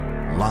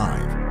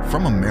live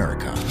from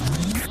America.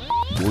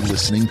 You're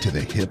listening to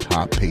the Hip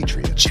Hop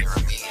Patriot,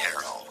 Jeremy Herrell.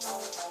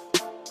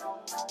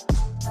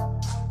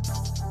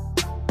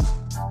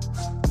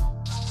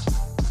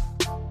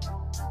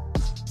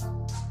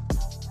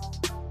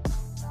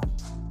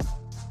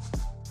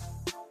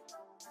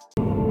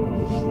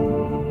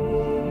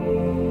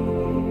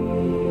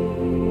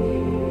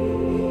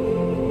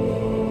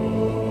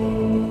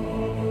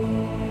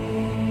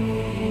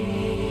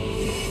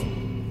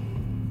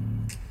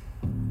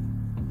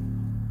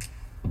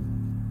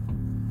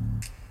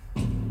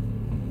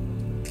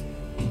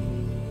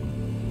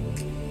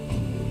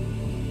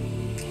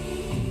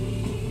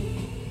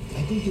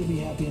 I think you'll be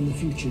happy in the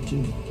future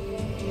too.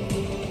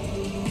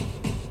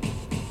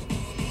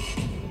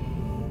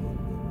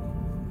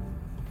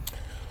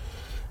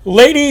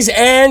 Ladies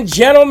and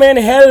gentlemen,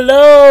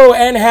 hello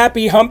and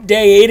happy hump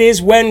day. It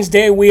is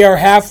Wednesday. We are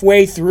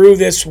halfway through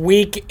this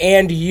week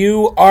and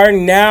you are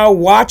now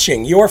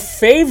watching your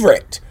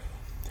favorite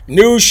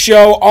news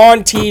show on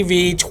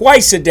TV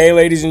twice a day,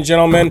 ladies and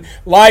gentlemen,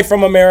 live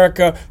from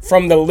America,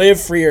 from the Live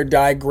Free or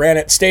Die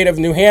Granite State of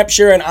New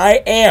Hampshire. And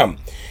I am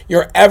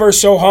your ever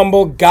so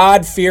humble,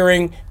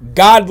 God-fearing,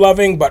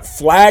 God-loving, but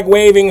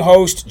flag-waving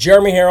host,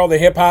 Jeremy Herrell, the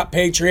Hip Hop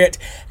Patriot.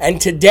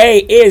 And today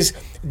is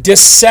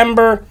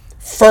December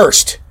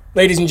 1st.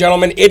 Ladies and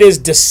gentlemen, it is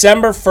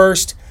December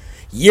 1st,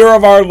 year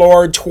of our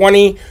Lord,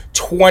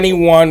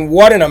 2021.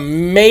 What an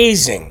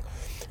amazing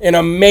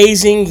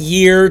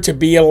year to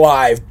be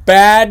alive.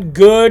 Bad,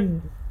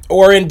 good,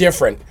 or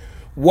indifferent.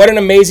 What an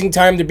amazing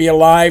time to be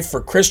alive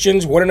for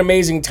Christians. What an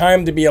amazing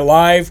time to be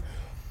alive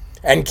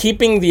and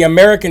keeping the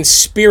American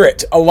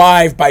spirit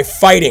alive by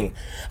fighting.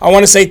 I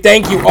want to say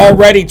thank you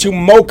already to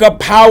Mocha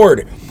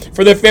Powered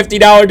for the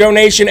 $50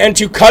 donation and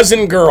to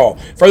Cousin Girl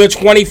for the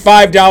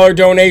 $25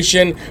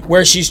 donation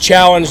where she's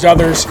challenged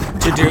others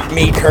to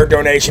meet her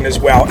donation as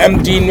well.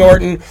 MD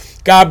Norton,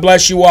 God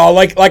bless you all.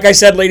 Like I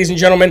said, ladies and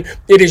gentlemen,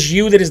 it is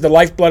you that is the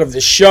lifeblood of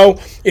this show.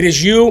 It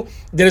is you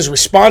that is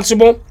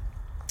responsible,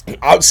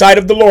 outside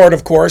of the Lord,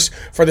 of course,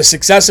 for the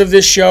success of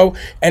this show,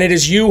 and it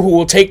is you who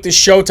will take this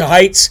show to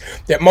heights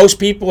that most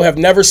people have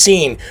never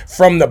seen,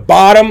 from the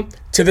bottom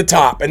to the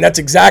top. And that's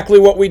exactly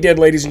what we did,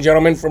 ladies and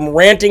gentlemen, from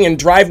ranting in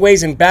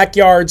driveways and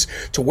backyards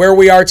to where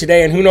we are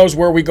today, and who knows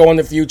where we go in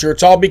the future.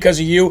 It's all because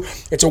of you.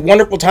 It's a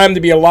wonderful time to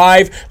be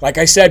alive. Like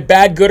I said,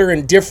 bad, good, or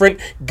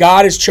indifferent,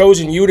 God has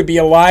chosen you to be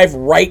alive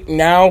right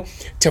now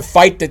to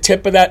fight the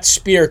tip of that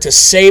spear, to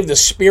save the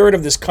spirit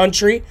of this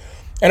country,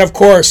 and of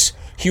course,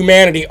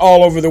 humanity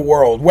all over the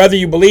world. Whether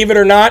you believe it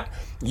or not,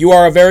 you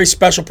are a very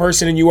special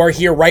person and you are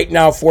here right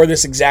now for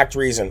this exact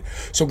reason.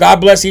 So God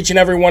bless each and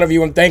every one of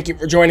you and thank you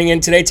for joining in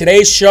today.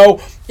 Today's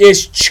show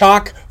is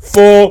chock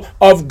full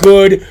of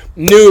good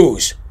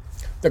news.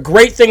 The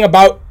great thing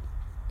about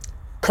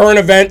current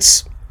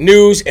events,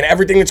 news, and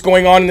everything that's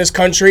going on in this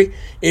country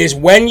is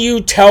when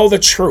you tell the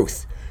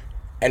truth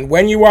and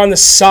when you are on the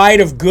side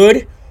of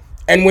good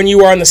and when you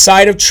are on the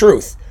side of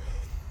truth,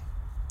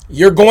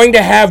 you're going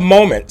to have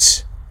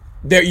moments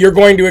that you're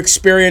going to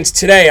experience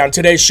today on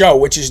today's show,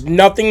 which is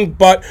nothing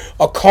but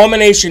a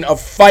culmination of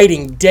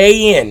fighting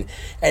day in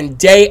and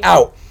day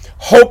out,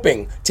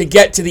 hoping to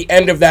get to the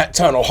end of that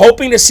tunnel,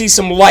 hoping to see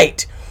some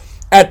light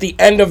at the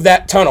end of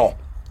that tunnel,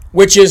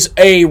 which is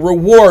a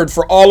reward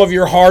for all of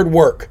your hard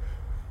work.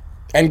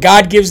 And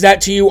God gives that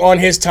to you on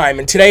His time.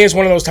 And today is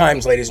one of those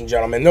times, ladies and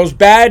gentlemen. Those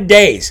bad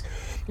days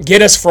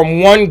get us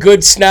from one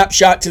good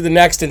snapshot to the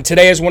next, and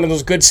today is one of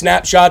those good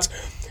snapshots.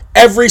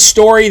 Every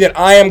story that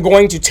I am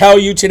going to tell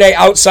you today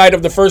outside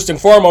of the first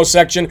and foremost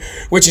section,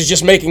 which is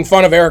just making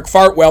fun of Eric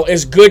Fartwell,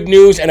 is good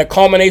news and a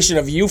culmination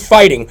of you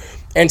fighting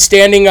and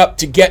standing up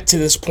to get to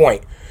this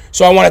point.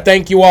 So I want to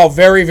thank you all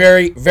very,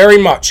 very,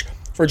 very much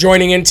for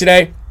joining in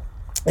today.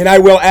 And I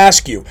will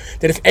ask you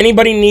that if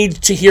anybody needs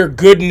to hear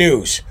good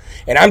news,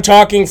 and I'm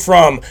talking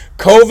from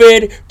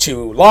COVID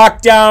to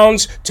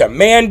lockdowns to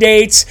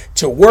mandates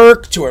to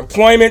work to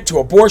employment to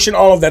abortion,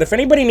 all of that. If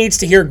anybody needs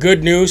to hear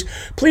good news,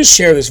 please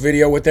share this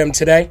video with them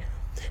today.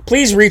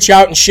 Please reach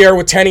out and share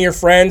with 10 of your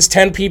friends,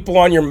 10 people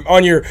on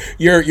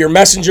your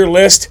messenger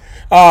list.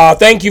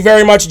 Thank you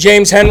very much,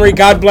 James Henry.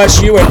 God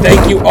bless you, and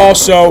thank you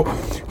also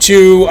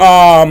to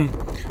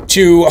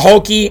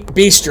Hulky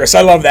Beastress.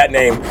 I love that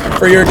name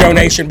for your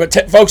donation.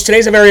 But folks,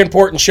 today's a very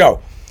important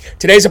show.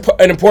 Today's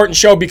an important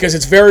show because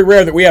it's very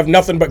rare that we have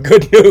nothing but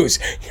good news.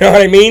 You know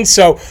what I mean?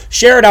 So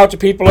share it out to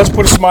people. Let's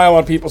put a smile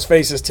on people's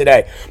faces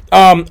today.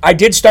 I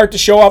did start the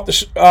show off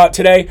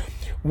today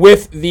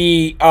with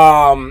the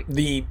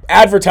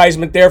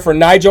advertisement there for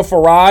Nigel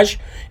Farage.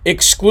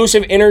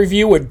 Exclusive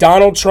interview with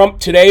Donald Trump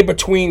today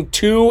between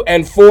 2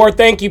 and 4.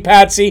 Thank you,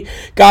 Patsy.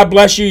 God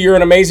bless you. You're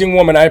an amazing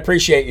woman. I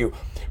appreciate you.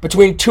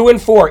 Between 2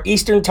 and 4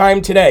 Eastern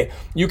Time today,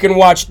 you can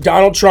watch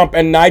Donald Trump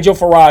and Nigel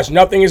Farage.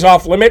 Nothing is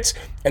off limits,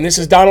 and this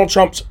is Donald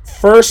Trump's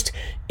first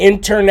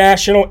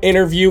international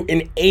interview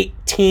in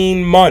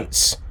 18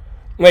 months,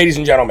 ladies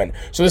and gentlemen.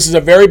 So this is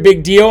a very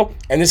big deal,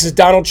 and this is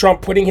Donald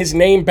Trump putting his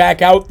name back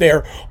out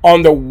there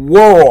on the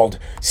world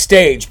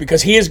stage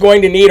because he is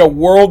going to need a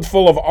world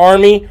full of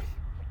army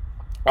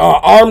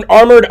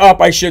armored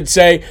up, I should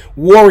say,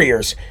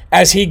 warriors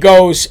as he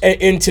goes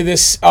into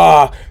this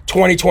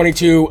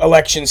 2022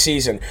 election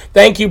season.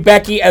 Thank you,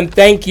 Becky, and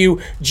thank you,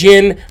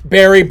 Jen,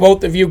 Barry,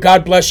 both of you.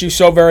 God bless you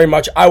so very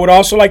much. I would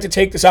also like to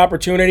take this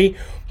opportunity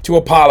to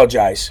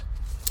apologize.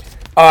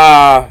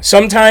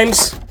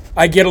 Sometimes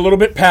I get a little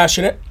bit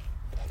passionate.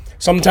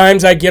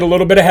 Sometimes I get a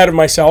little bit ahead of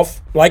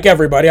myself, like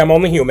everybody. I'm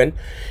only human.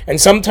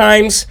 And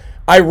sometimes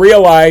I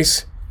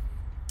realize,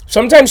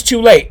 sometimes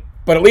too late,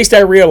 but at least I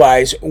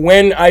realize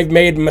when I've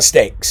made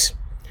mistakes.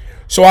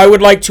 So I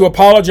would like to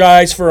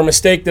apologize for a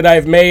mistake that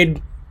I've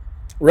made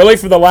really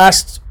for the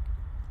last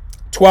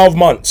 12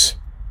 months.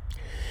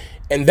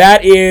 And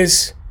that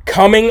is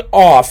coming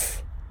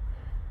off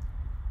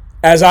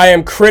as I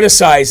am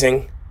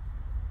criticizing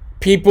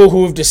people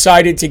who have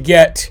decided to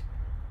get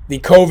the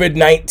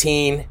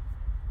COVID-19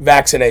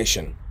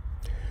 vaccination.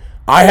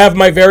 I have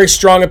my very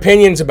strong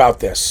opinions about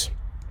this.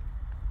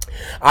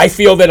 I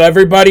feel that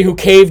everybody who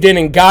caved in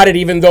and got it,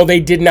 even though they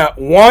did not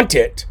want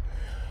it,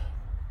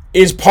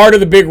 is part of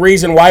the big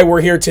reason why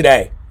we're here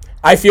today.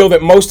 I feel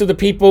that most of the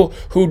people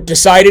who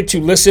decided to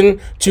listen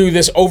to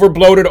this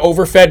overbloated,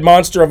 overfed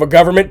monster of a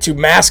government to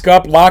mask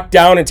up, lock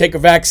down, and take a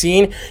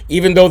vaccine,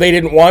 even though they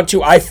didn't want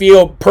to, I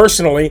feel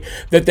personally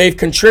that they've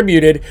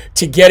contributed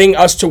to getting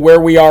us to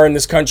where we are in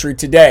this country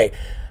today.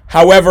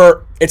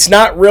 However, it's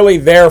not really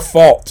their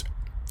fault.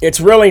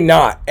 It's really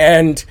not.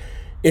 And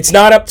it's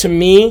not up to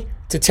me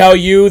to tell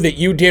you that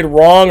you did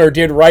wrong or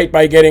did right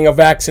by getting a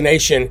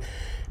vaccination,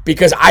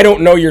 because I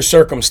don't know your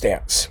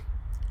circumstance.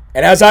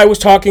 And as I was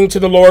talking to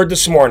the Lord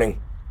this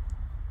morning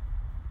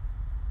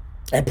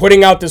and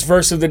putting out this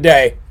verse of the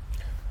day,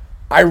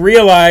 I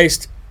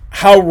realized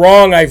how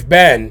wrong I've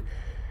been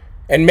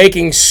and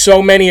making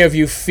so many of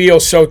you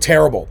feel so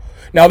terrible.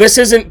 Now, this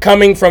isn't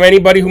coming from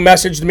anybody who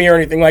messaged me or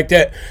anything like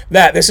that.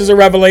 This is a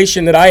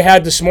revelation that I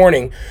had this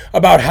morning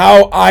about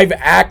how I've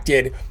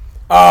acted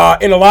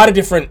in a lot of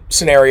different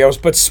scenarios,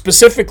 but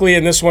specifically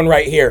in this one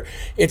right here.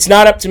 It's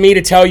not up to me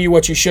to tell you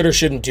what you should or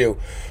shouldn't do.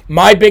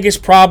 My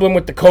biggest problem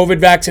with the COVID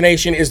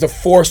vaccination is the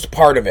forced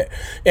part of it,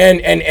 and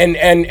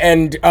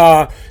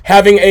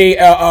having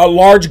a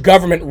large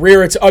government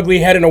rear its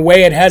ugly head in a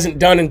way it hasn't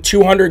done in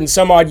 200 and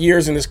some odd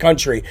years in this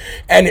country,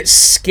 and it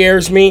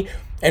scares me.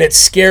 And it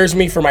scares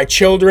me for my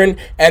children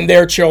and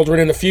their children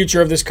in the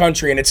future of this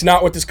country. And it's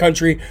not what this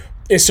country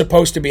is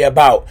supposed to be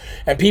about.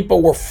 And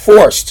people were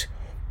forced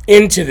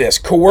into this,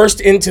 coerced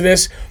into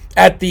this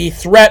at the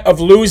threat of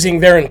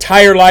losing their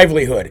entire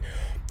livelihood.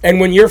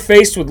 And when you're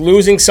faced with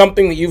losing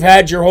something that you've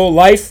had your whole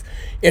life,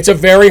 it's a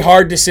very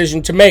hard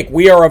decision to make.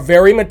 We are a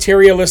very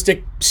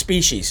materialistic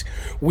species.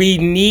 We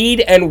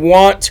need and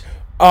want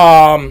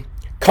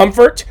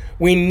comfort.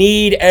 We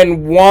need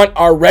and want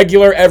our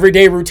regular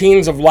everyday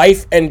routines of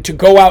life, and to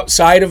go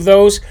outside of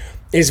those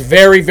is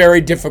very, very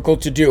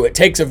difficult to do. It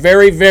takes a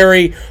very,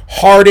 very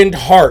hardened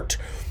heart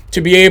to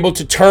be able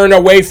to turn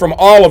away from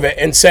all of it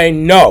and say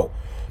no.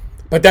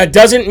 But that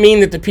doesn't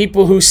mean that the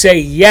people who say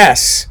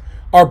yes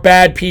are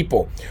bad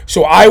people.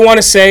 So I want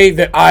to say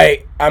that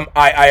I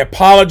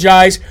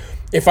apologize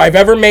if I've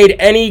ever made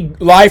any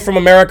Live from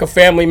America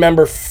family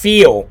member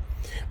feel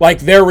like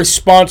they're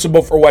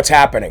responsible for what's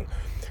happening.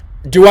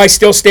 Do I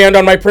still stand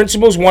on my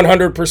principles?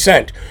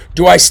 100%.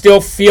 Do I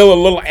still feel a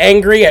little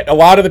angry at a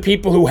lot of the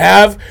people who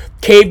have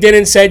caved in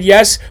and said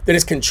yes, that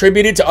has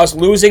contributed to us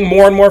losing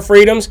more and more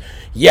freedoms?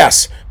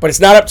 Yes, but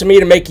it's not up to me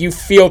to make you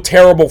feel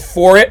terrible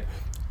for it.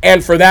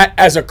 And for that,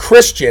 as a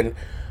Christian,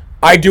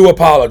 I do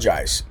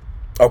apologize.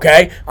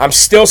 Okay? I'm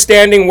still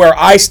standing where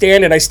I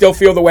stand, and I still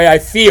feel the way I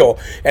feel.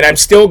 And I'm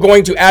still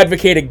going to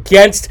advocate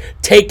against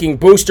taking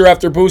booster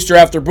after booster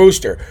after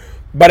booster.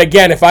 But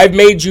again, if I've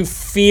made you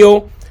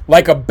feel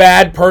like a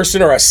bad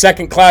person or a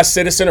second-class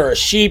citizen or a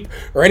sheep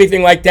or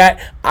anything like that,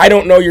 I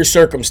don't know your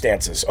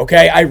circumstances,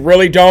 okay? I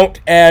really don't,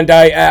 and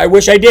I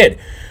wish I did.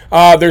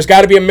 There's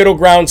got to be a middle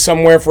ground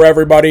somewhere for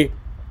everybody.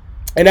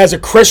 And as a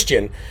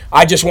Christian,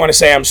 I just want to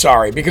say I'm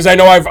sorry, because I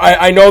know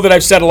I know that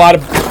I've said a lot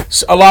of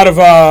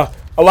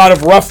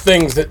rough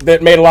things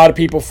that made a lot of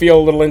people feel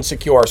a little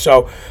insecure.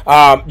 So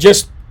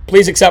just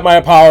please accept my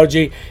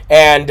apology,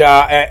 and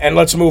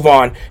let's move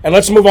on. And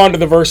let's move on to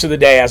the verse of the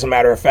day, as a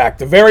matter of fact.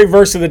 The very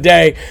verse of the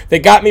day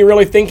that got me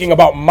really thinking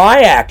about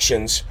my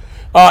actions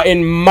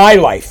in my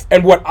life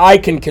and what I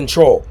can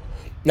control.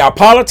 Now,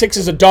 politics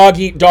is a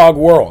dog-eat-dog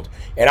world,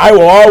 and I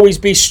will always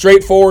be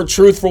straightforward,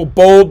 truthful,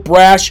 bold,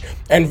 brash,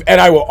 and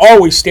I will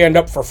always stand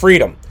up for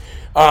freedom.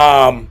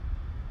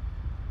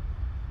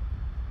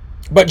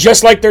 But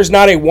just like there's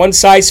not a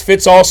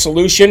one-size-fits-all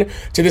solution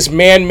to this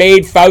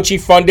man-made,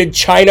 Fauci-funded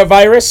China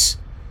virus,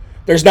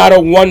 there's not a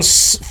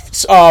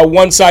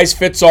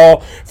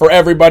one-size-fits-all for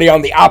everybody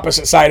on the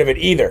opposite side of it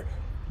either.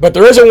 But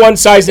there is a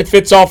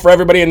one-size-that-fits-all for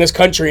everybody in this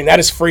country, and that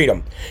is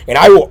freedom. And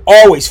I will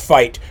always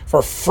fight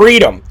for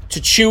freedom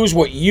to choose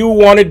what you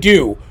want to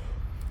do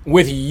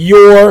with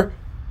your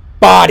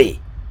body.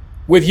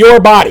 With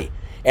your body.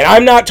 And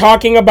I'm not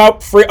talking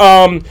about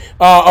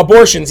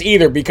abortions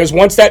either, because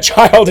once that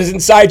child is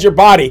inside your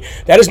body,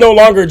 that is no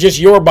longer just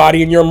your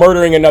body and you're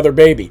murdering another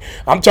baby.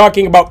 I'm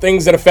talking about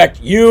things that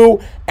affect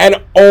you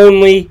and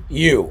only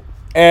you.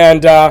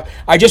 And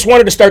I just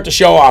wanted to start the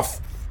show off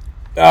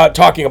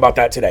talking about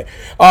that today.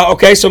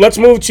 Okay, so let's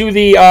move to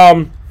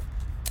the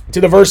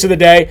verse of the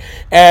day.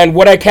 And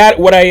what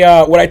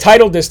I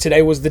titled this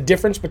today was the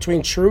difference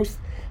between truth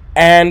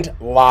and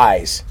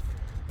lies.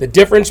 The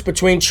difference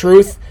between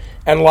truth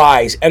and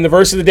lies. And the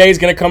verse of the day is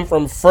going to come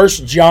from 1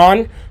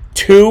 John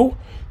 2,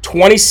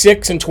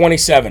 26 and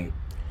 27.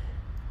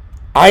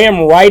 I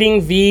am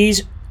writing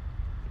these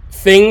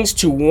things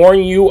to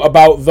warn you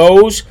about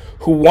those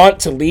who want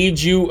to lead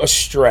you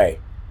astray.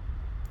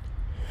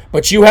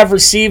 But you have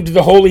received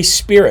the Holy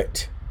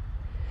Spirit,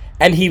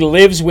 and He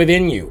lives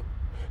within you.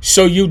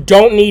 So you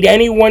don't need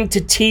anyone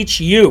to teach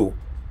you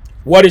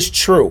what is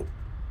true.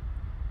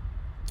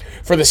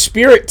 For the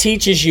Spirit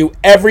teaches you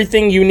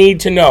everything you need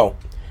to know.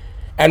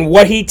 And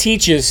what He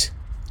teaches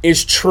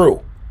is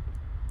true.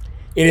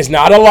 It is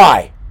not a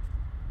lie.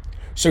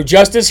 So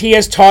just as He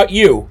has taught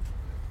you,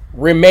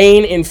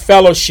 remain in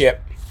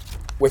fellowship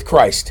with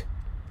Christ.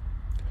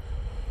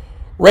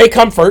 Ray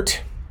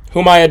Comfort,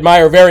 whom I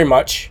admire very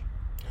much,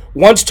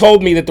 once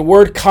told me that the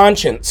word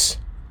conscience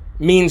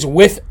means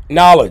with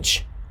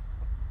knowledge.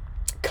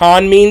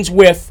 Con means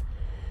with.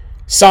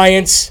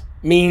 Science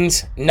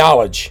means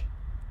knowledge.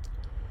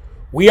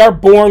 We are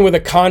born with a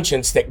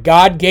conscience that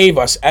God gave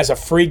us as a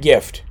free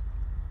gift.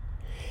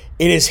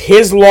 It is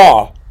His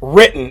law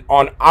written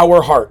on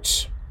our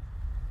hearts.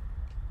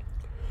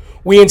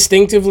 We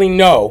instinctively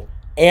know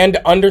and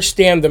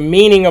understand the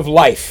meaning of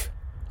life,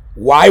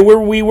 why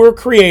we were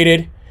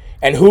created,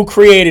 and who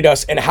created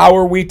us, and how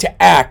are we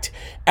to act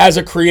as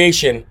a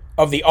creation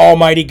of the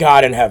Almighty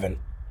God in heaven.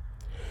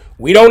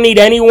 We don't need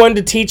anyone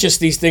to teach us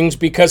these things,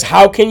 because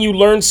how can you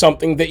learn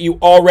something that you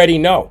already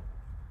know?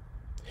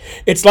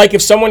 It's like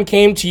if someone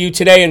came to you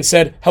today and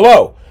said,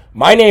 hello,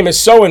 my name is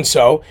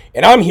so-and-so,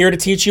 and I'm here to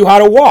teach you how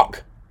to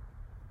walk.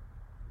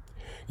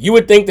 You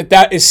would think that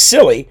that is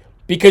silly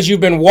because you've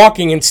been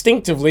walking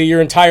instinctively your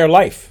entire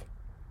life.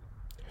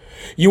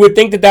 You would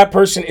think that that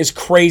person is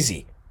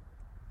crazy.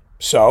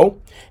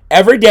 So,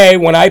 every day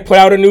when I put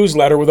out a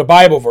newsletter with a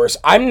Bible verse,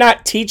 I'm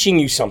not teaching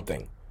you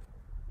something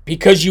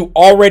because you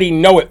already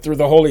know it through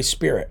the Holy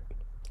Spirit.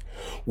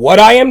 What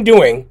I am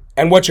doing,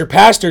 and what your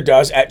pastor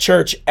does at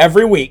church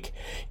every week,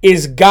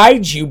 is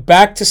guide you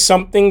back to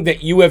something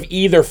that you have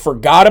either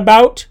forgot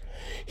about,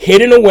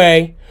 hidden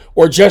away,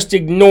 or just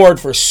ignored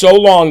for so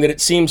long that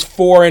it seems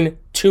foreign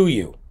to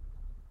you.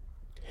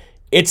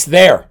 It's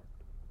there.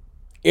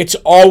 It's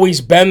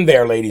always been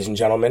there, ladies and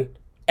gentlemen.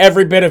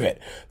 Every bit of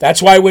it.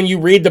 That's why when you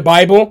read the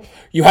Bible,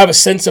 you have a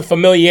sense of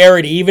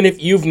familiarity, even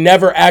if you've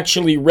never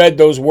actually read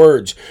those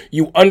words.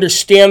 You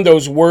understand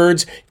those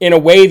words in a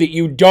way that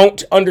you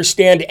don't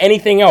understand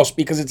anything else,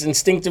 because it's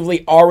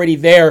instinctively already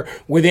there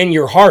within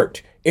your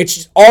heart.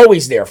 It's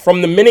always there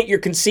from the minute you're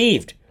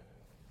conceived.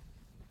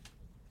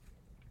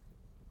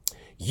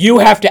 You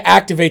have to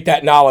activate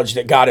that knowledge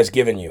that God has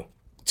given you.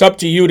 It's up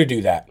to you to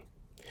do that.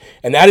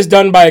 And that is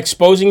done by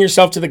exposing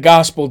yourself to the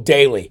gospel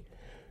daily.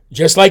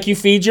 Just like you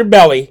feed your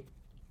belly,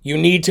 you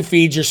need to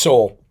feed your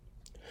soul.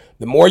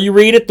 The more you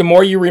read it, the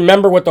more you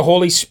remember what the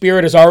Holy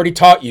Spirit has already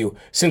taught you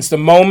since the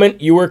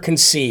moment you were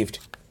conceived.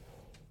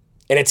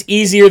 And it's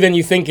easier than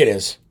you think it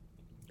is.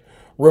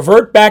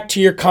 Revert back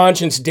to your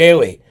conscience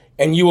daily,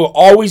 and you will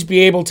always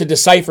be able to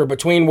decipher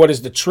between what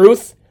is the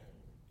truth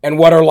and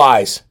what are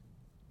lies.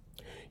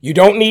 You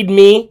don't need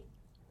me,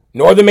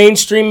 nor the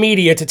mainstream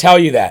media to tell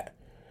you that.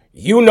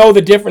 You know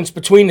the difference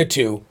between the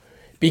two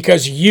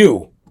because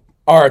you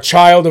are a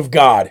child of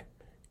God,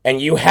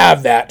 and you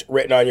have that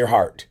written on your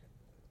heart.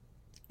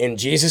 In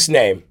Jesus'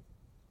 name,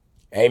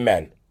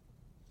 amen.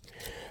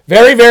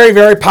 Very, very,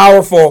 very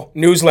powerful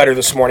newsletter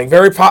this morning.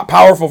 Very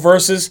powerful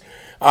verses.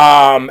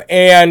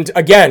 And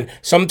again,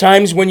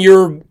 sometimes when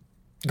you're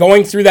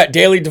going through that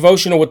daily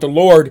devotional with the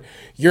Lord,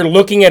 you're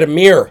looking at a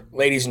mirror,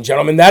 ladies and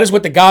gentlemen. That is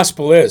what the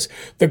gospel is.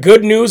 The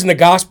good news in the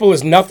gospel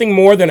is nothing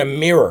more than a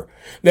mirror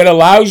that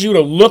allows you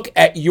to look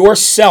at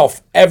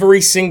yourself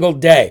every single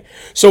day.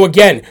 So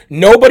again,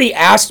 nobody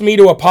asked me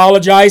to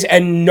apologize,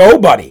 and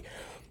nobody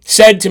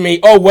said to me,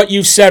 oh, what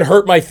you said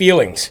hurt my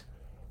feelings.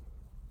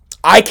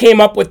 I came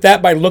up with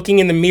that by looking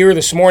in the mirror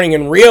this morning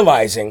and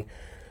realizing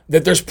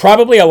that there's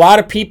probably a lot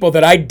of people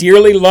that I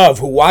dearly love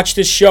who watch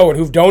this show and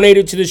who've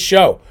donated to this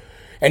show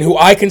and who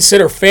I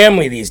consider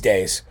family these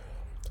days.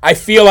 I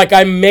feel like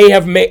I may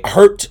have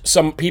hurt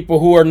some people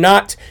who are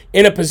not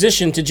in a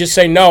position to just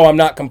say, no, I'm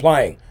not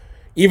complying.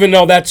 Even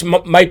though that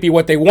might be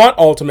what they want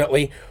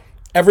ultimately,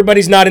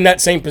 everybody's not in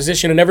that same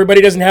position, and everybody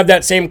doesn't have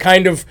that same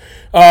kind of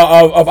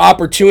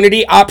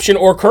opportunity, option,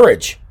 or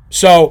courage.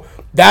 So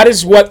that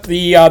is what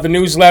the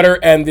newsletter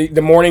and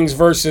the morning's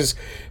verses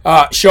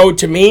showed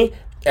to me,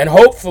 and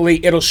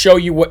hopefully it'll show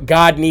you what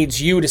God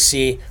needs you to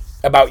see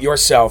about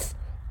yourself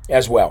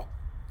as well.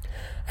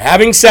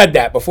 Having said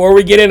that, before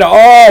we get into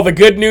all the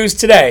good news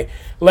today,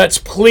 let's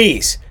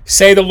please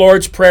say the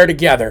Lord's Prayer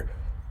together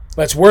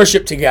Let's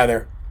worship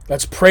together.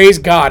 Let's praise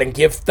God and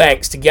give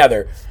thanks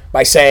together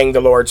by saying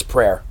the Lord's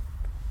Prayer.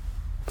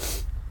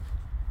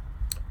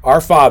 Our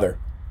Father,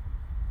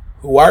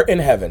 who art in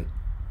heaven,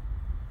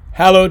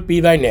 hallowed be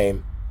thy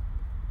name.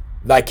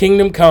 Thy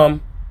kingdom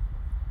come,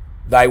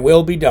 thy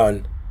will be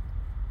done,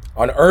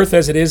 on earth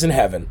as it is in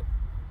heaven.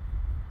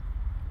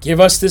 Give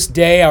us this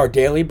day our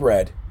daily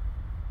bread,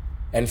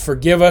 and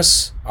forgive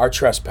us our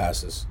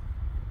trespasses,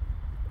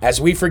 as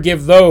we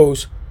forgive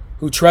those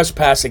who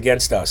trespass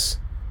against us.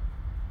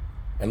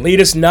 And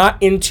lead us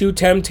not into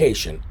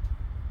temptation,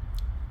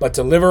 but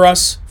deliver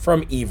us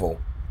from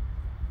evil.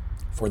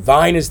 For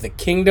thine is the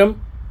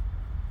kingdom,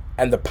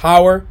 and the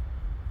power,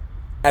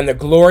 and the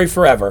glory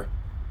forever.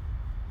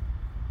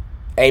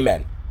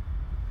 Amen.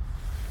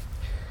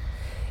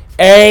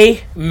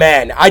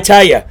 Amen. I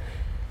tell you,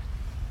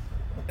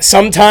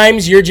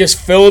 sometimes you're just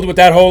filled with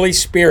that Holy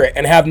Spirit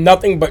and have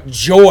nothing but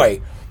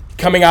joy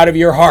coming out of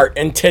your heart.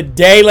 And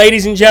today,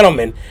 ladies and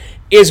gentlemen,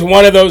 is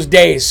one of those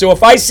days. So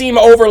if I seem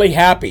overly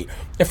happy,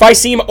 if I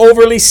seem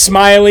overly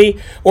smiley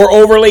or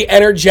overly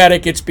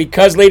energetic, it's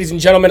because, ladies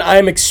and gentlemen, I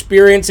am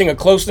experiencing a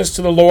closeness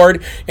to the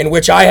Lord in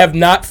which I have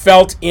not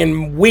felt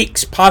in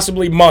weeks,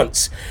 possibly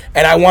months.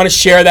 And I want to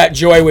share that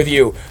joy with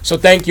you. So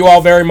thank you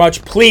all very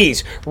much.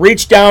 Please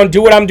reach down,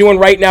 do what I'm doing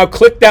right now.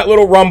 Click that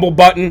little rumble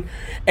button.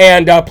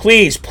 And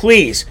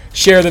please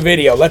share the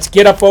video. Let's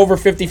get up over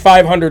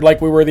 5,500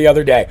 like we were the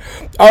other day.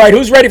 All right,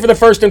 who's ready for the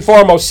first and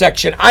foremost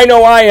section? I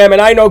know I am,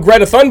 and I know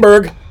Greta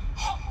Thunberg.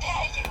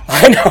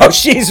 I know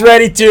she's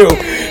ready too.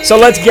 So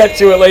let's get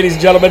to it, ladies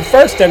and gentlemen.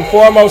 First and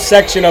foremost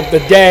section of the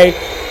day.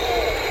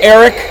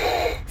 Eric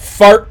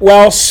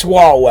Fartwell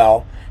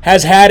Swalwell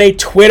has had a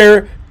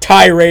Twitter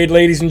tirade,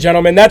 ladies and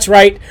gentlemen. That's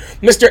right.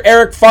 Mr.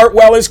 Eric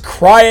Fartwell is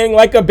crying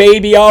like a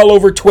baby all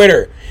over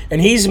Twitter.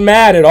 And he's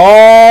mad at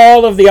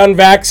all of the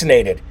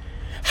unvaccinated.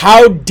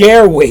 How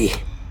dare we?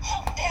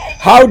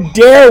 How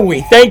dare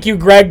we? Thank you,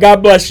 Greg.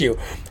 God bless you.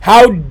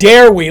 How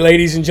dare we,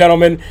 ladies and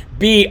gentlemen,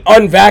 be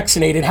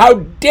unvaccinated? How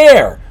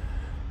dare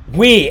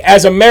we,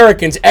 as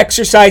Americans,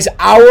 exercise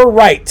our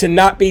right to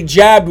not be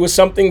jabbed with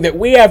something that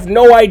we have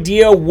no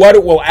idea what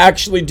it will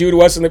actually do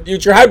to us in the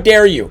future? How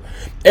dare you?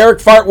 Eric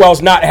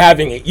Fartwell's not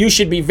having it. You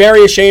should be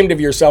very ashamed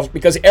of yourselves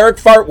because Eric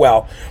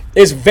Fartwell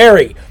is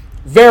very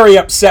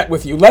upset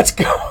with you. Let's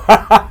go.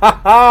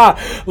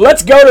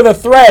 Let's go to the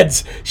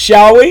threads,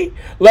 shall we?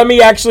 Let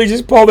me actually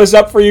just pull this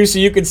up for you so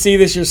you can see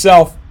this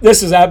yourself.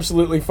 This is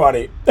absolutely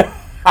funny.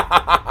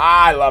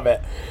 I love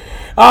it.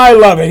 I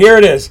love it. Here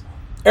it is.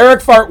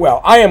 Eric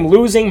Fartwell, I am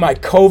losing my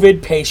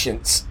COVID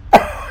patience.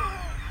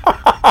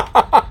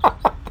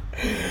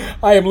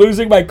 I am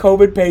losing my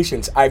COVID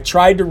patience. I've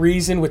tried to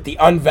reason with the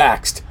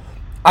unvaxxed.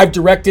 I've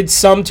directed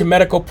some to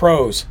medical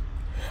pros.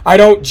 I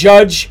don't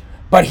judge,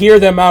 but hear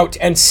them out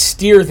and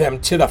steer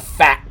them to the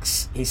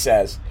facts, he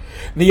says.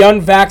 The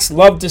unvaxxed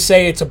love to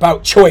say it's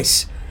about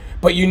choice,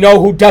 but you know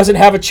who doesn't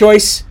have a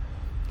choice?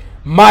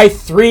 My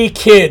 3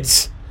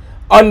 kids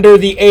under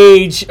the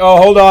age... Oh,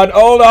 hold on.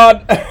 Hold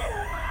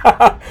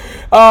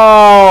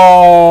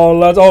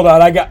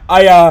on, I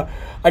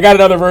got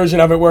another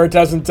version of it where it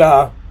doesn't...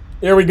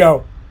 Here we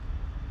go.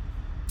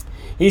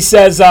 He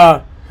says,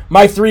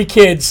 my 3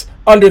 kids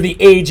under the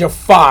age of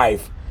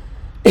 5.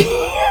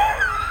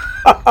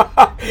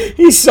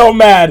 He's so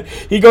mad.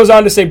 He goes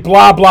on to say,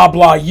 blah, blah,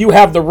 blah. You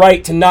have the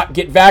right to not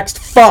get vaxxed?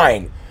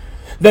 Fine.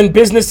 Then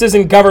businesses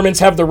and governments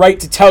have the right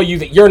to tell you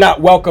that you're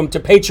not welcome to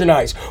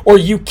patronize or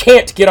you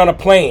can't get on a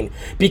plane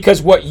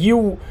because what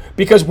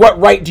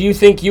right do you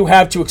think you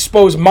have to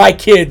expose my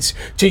kids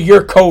to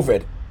your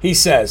COVID? He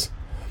says.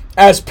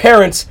 As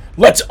parents,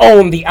 let's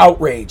own the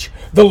outrage.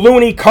 The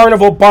loony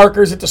carnival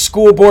barkers at the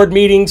school board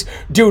meetings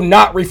do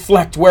not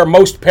reflect where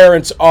most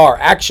parents are.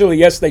 Actually,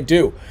 yes, they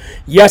do.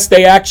 Yes,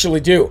 they actually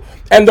do.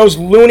 And those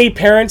loony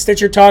parents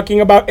that you're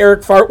talking about,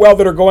 Eric Fartwell,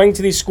 that are going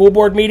to these school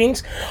board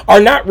meetings are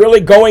not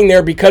really going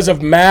there because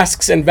of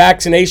masks and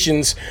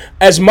vaccinations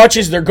as much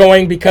as they're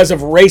going because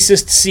of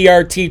racist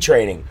CRT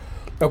training.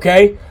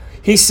 Okay?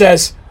 He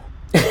says...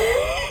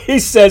 He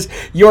says,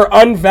 your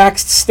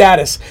unvaxxed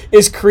status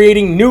is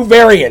creating new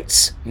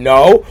variants.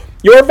 No,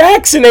 your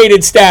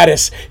vaccinated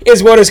status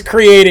is what is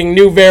creating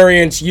new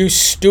variants, you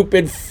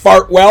stupid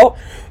Fartwell.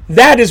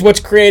 That is what's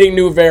creating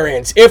new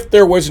variants. If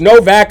there was no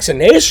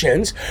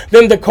vaccinations,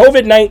 then the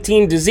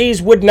COVID-19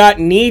 disease would not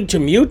need to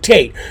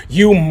mutate,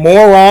 you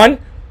moron.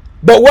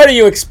 But what do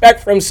you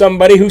expect from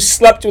somebody who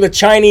slept with a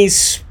Chinese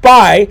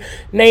spy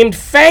named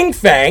Fang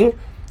Fang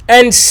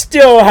and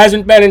still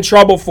hasn't been in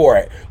trouble for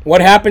it?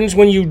 What happens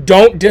when you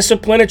don't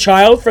discipline a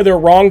child for their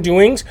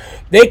wrongdoings?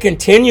 They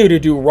continue to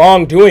do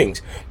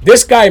wrongdoings.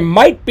 This guy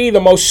might be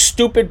the most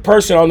stupid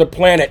person on the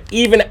planet,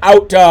 even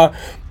out,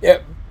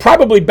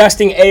 probably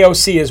besting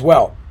AOC as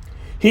well.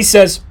 He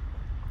says,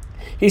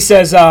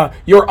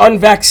 your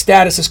unvaxxed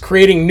status is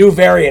creating new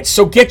variants,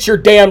 so get your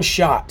damn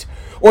shot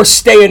or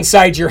stay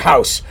inside your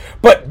house.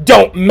 But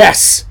don't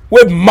mess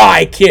with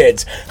my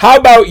kids. How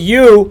about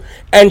you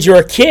and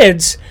your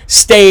kids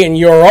stay in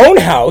your own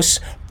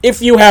house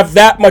if you have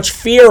that much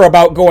fear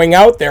about going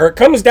out there, it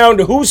comes down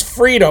to whose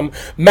freedom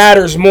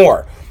matters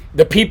more.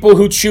 The people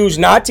who choose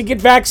not to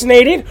get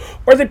vaccinated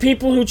or the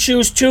people who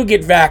choose to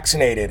get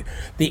vaccinated?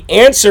 The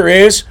answer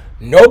is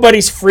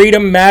nobody's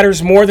freedom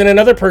matters more than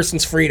another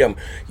person's freedom.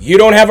 You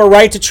don't have a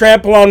right to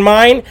trample on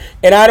mine,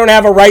 and I don't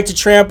have a right to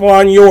trample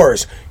on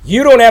yours.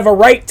 You don't have a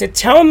right to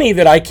tell me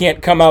that I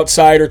can't come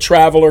outside or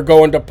travel or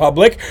go into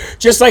public,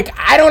 just like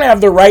I don't have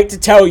the right to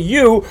tell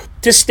you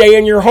to stay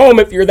in your home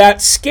if you're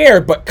that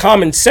scared. But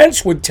common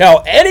sense would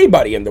tell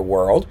anybody in the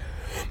world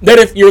that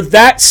if you're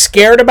that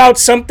scared about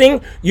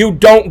something, you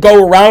don't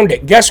go around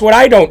it. Guess what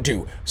I don't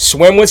do?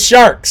 Swim with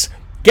sharks.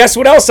 Guess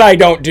what else I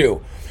don't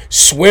do?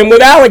 Swim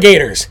with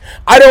alligators.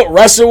 I don't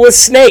wrestle with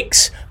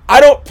snakes. I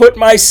don't put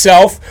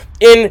myself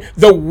in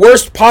the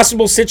worst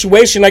possible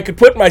situation I could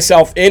put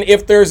myself in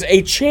if there's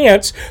a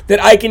chance that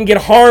I can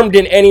get harmed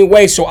in any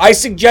way. So I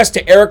suggest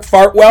to Eric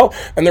Fartwell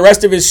and the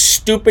rest of his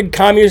stupid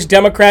communist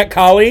Democrat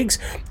colleagues,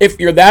 if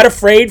you're that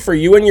afraid for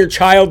you and your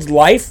child's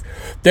life,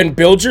 then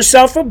build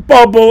yourself a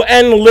bubble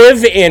and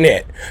live in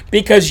it,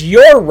 because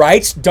your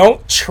rights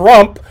don't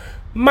trump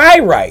my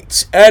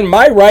rights, and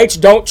my rights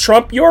don't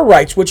trump your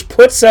rights, which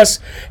puts us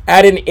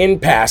at an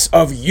impasse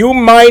of you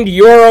mind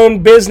your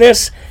own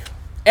business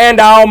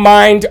and I'll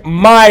mind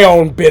my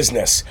own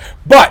business.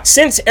 But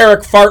since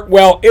Eric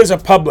Fartwell is a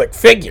public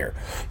figure,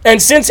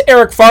 and since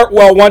Eric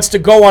Fartwell wants to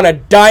go on a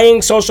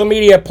dying social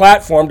media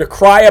platform to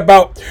cry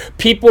about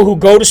people who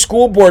go to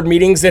school board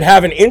meetings that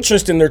have an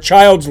interest in their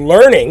child's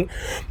learning,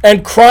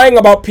 and crying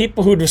about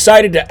people who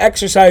decided to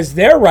exercise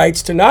their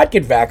rights to not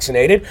get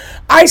vaccinated,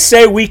 I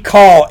say we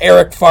call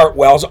Eric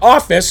Fartwell's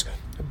office,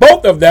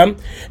 both of them,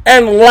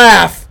 and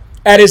laugh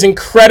at his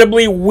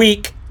incredibly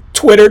weak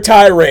Twitter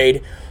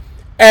tirade,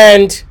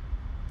 and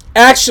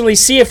actually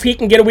see if we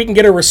can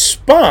get a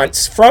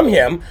response from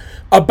him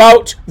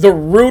about the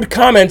rude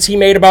comments he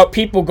made about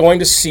people going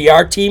to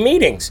CRT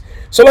meetings.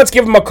 So let's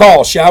give him a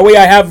call, shall we?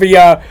 I have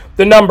the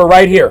number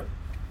right here,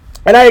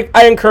 and I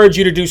encourage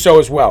you to do so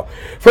as well.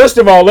 First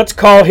of all, let's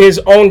call his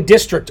own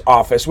district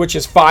office, which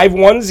is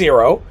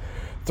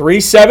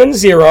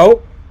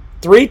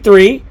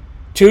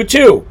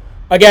 510-370-3322.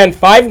 Again,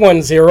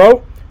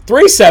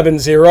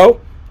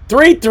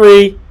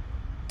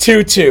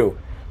 510-370-3322.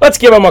 Let's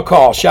give him a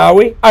call, shall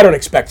we? I don't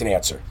expect an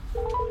answer.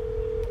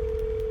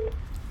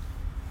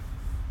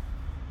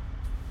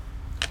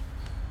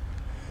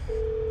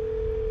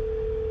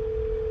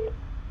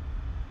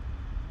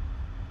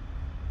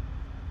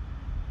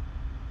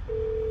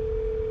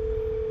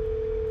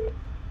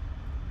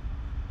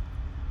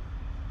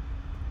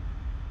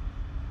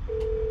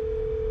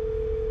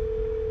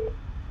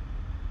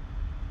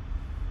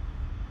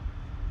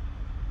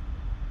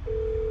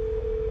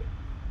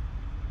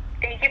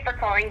 Thank you for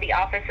calling the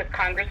office of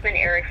Congressman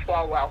Eric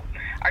Swalwell.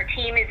 Our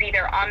team is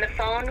either on the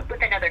phone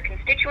with another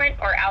constituent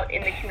or out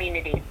in the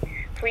community.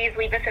 Please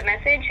leave us a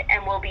message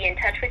and we'll be in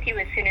touch with you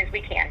as soon as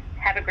we can.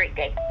 Have a great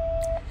day.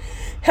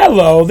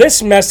 Hello,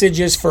 this message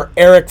is for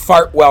Eric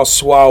Fartwell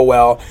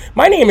Swalwell.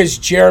 My name is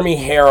Jeremy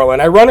Harrell,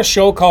 and I run a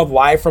show called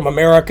Live from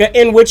America,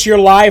 in which you're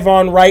live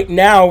on right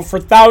now for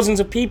thousands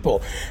of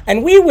people.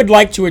 And we would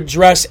like to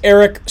address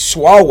Eric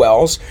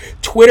Swalwell's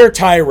Twitter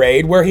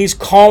tirade, where he's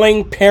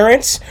calling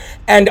parents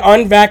and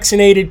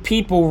unvaccinated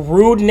people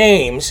rude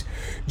names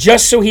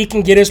just so he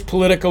can get his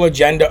political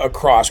agenda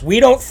across. We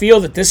don't feel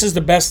that this is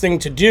the best thing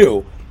to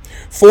do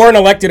for an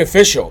elected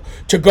official,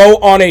 to go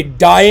on a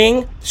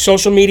dying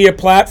social media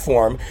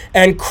platform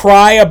and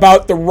cry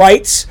about the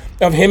rights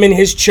of him and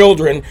his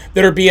children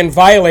that are being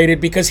violated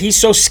because he's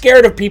so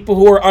scared of people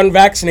who are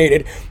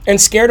unvaccinated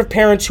and scared of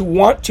parents who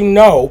want to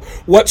know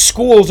what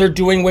schools are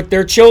doing with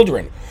their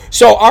children.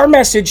 So our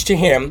message to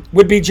him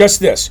would be just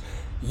this: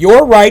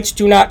 your rights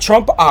do not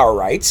trump our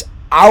rights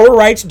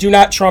do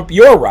not trump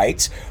your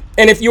rights.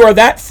 And if you are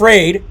that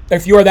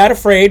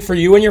afraid for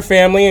you and your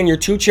family and your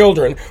 2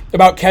 children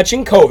about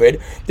catching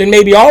COVID, then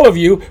maybe all of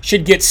you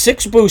should get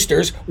 6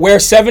 boosters, wear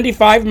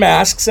 75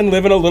 masks, and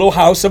live in a little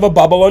house of a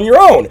bubble on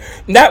your own.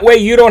 And that way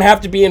you don't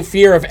have to be in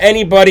fear of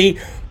anybody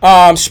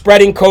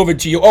spreading COVID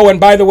to you. Oh, and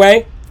by the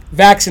way,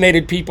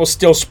 vaccinated people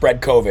still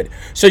spread COVID.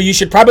 So you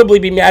should probably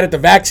be mad at the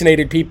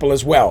vaccinated people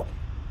as well.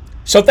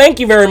 So thank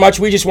you very much.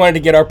 We just wanted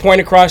to get our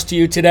point across to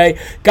you today.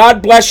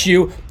 God bless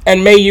you,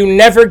 and may you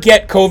never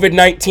get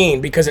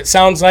COVID-19, because it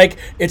sounds like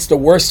it's the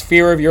worst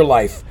fear of your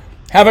life.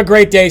 Have a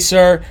great day,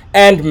 sir,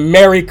 and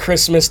Merry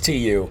Christmas to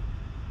you.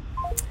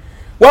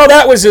 Well,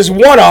 that was his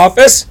one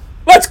office.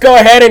 Let's go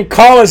ahead and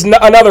call his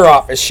another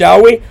office,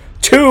 shall we?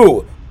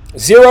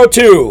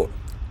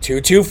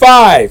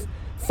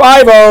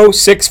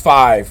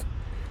 202-225-5065.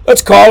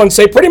 Let's call and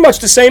say pretty much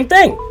the same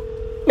thing,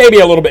 maybe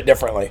a little bit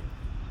differently.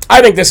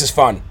 I think this is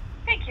fun.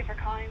 Thank you for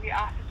calling the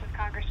office of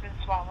Congressman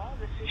Swalwell.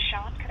 This is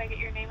Sean. Could I get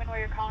your name and where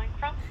you're calling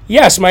from?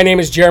 Yes, my name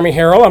is Jeremy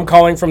Harrell. I'm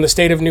calling from the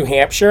state of New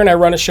Hampshire, and I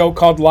run a show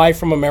called Live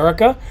from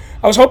America.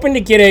 I was hoping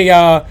to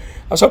get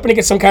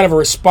some kind of a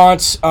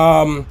response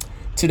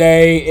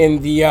today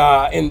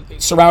in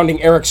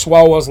surrounding Eric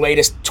Swalwell's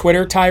latest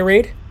Twitter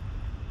tirade.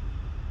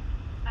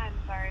 I'm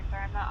sorry, sir.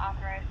 I'm not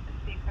authorized to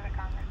speak for the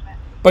Congressman.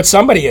 But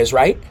somebody is,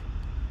 right?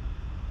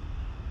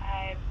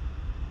 I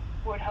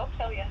would hope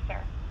so, yes, sir.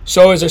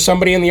 So is there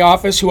somebody in the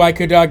office who I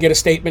could get a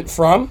statement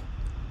from?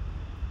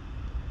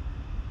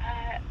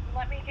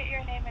 Let me get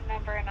your name and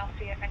number, and I'll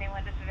see if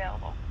anyone is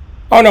available.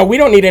 Oh, no, we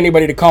don't need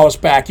anybody to call us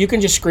back. You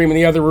can just scream in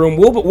the other room.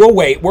 We'll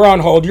wait. We're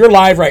on hold. You're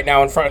live right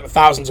now in front of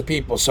thousands of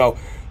people, so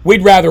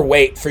we'd rather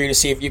wait for you to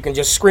see if you can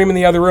just scream in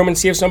the other room and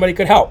see if somebody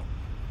could help.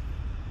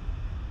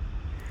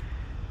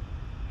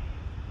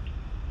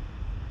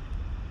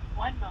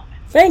 One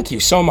moment. Thank you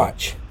so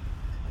much.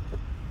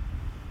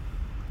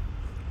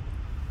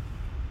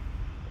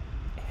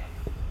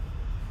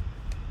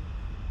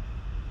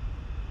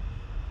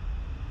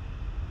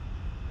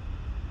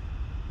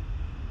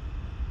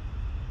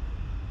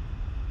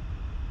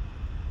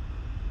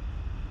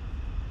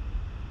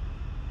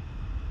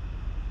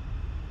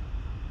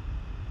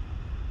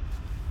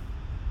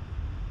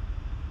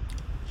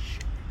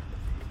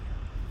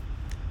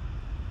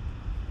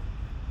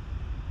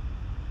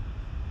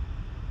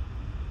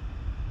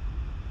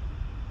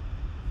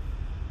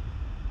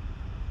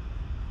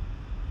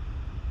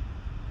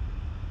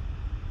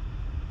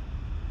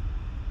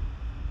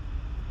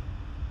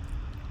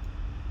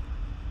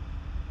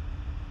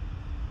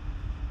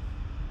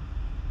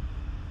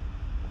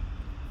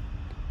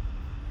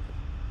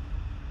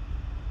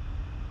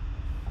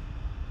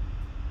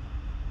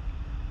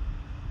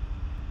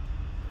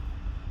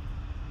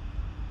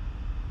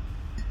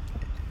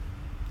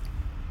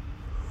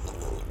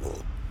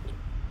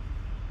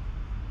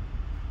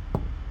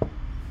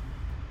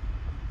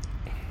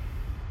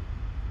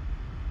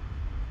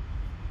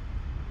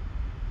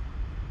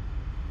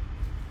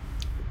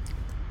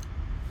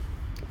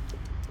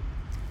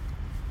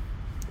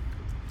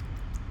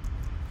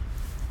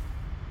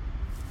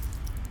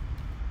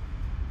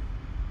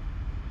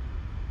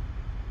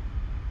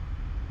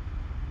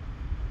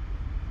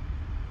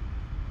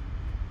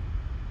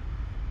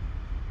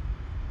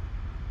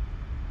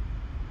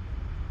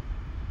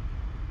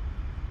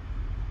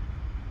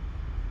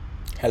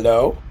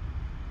 Hello?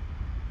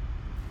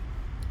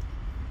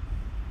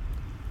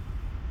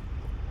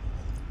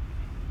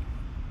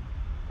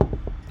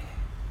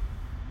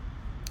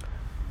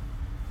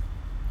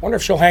 Wonder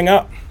if she'll hang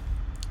up.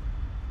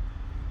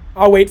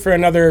 I'll wait for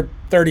another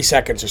 30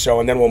 seconds or so,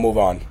 and then we'll move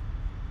on.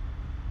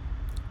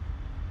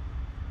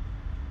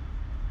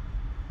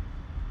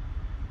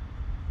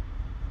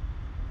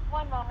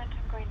 One moment,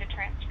 I'm going to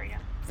transfer you.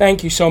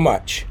 Thank you so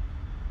much.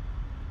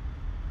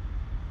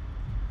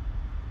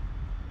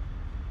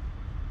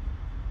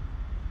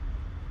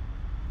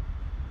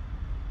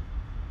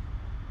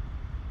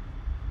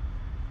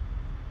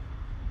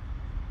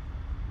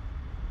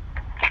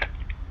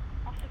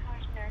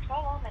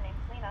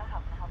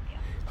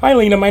 Hi,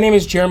 Lena. My name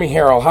is Jeremy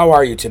Harrell. How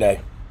are you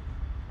today?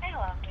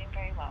 Hello, I'm doing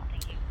very well,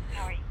 thank you.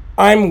 How are you?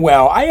 I'm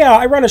well.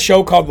 I run a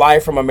show called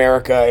Live from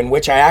America, in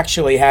which I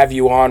actually have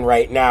you on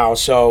right now.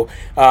 So,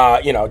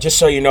 just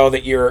so you know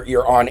that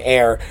you're on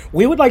air.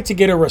 We would like to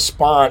get a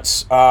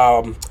response,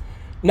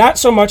 not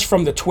so much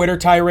from the Twitter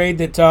tirade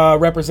that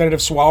Representative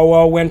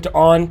Swalwell went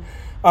on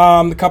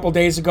a couple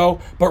days ago,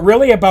 but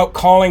really about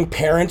calling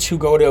parents who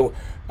go to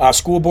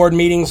school board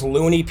meetings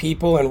loony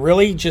people and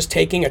really just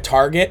taking a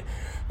target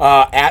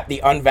at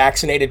the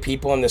unvaccinated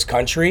people in this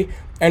country.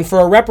 And for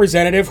a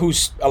representative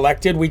who's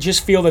elected, we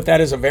just feel that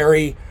is a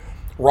very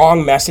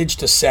wrong message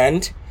to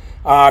send.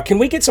 Can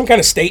we get some kind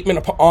of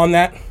statement on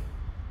that?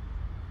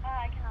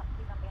 I cannot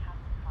speak on behalf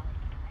of the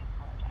Congressman. I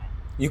apologize.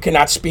 You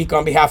cannot speak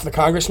on behalf of the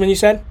Congressman, you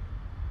said?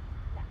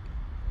 No.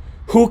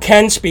 Who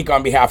can speak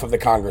on behalf of the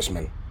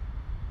Congressman?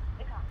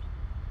 The Congressman.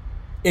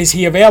 Is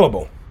he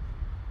available?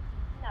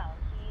 No,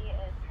 he is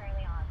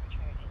currently on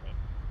paternity leave.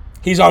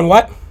 He's on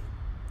what?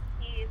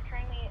 He is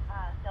currently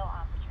still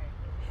on paternity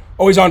leave.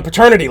 Oh, he's on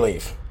paternity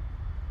leave.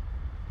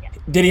 Yes.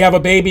 Did he have a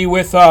baby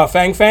with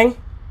Fang Fang? I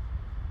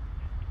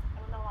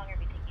will no longer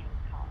be taking this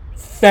call.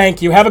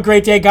 Thank you. Have a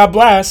great day. God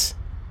bless.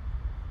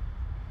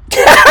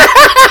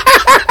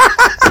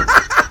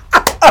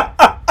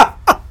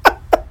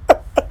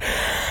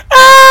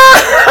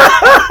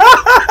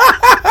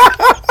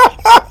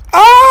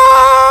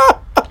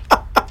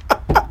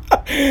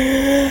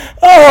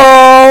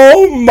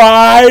 Oh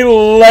my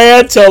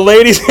Lanta,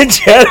 ladies and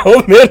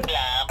gentlemen.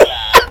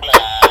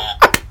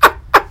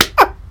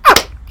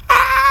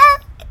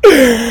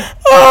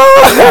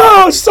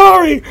 Oh,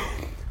 sorry.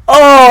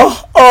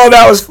 Oh,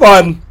 that was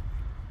fun.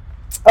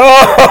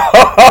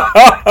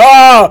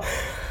 Oh,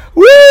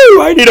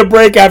 woo! I need a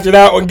break after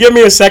that one. Give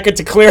me a second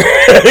to clear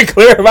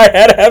my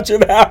head after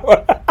that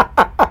one.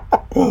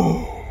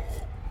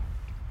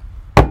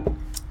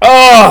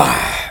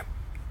 Oh.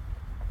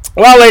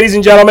 Well, ladies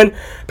and gentlemen,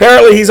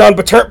 apparently he's on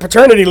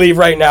paternity leave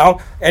right now,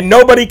 and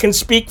nobody can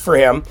speak for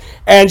him.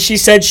 And she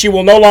said she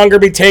will no longer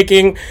be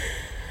taking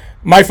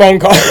my phone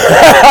call.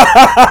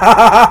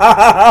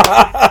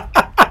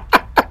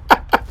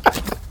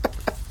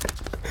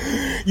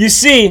 You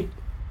see,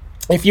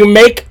 if you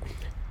make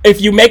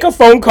a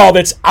phone call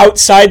that's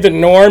outside the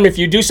norm, if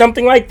you do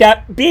something like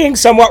that, being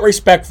somewhat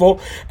respectful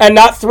and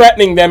not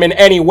threatening them in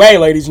any way,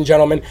 ladies and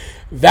gentlemen,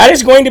 That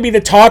is going to be the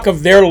talk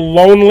of their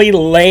lonely,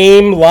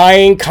 lame,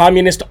 lying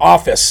communist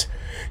office.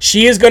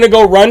 She is going to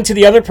go run to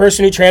the other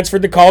person who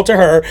transferred the call to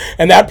her,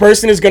 and that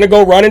person is going to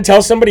go run and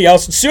tell somebody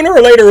else. And sooner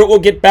or later, it will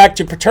get back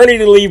to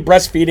paternity leave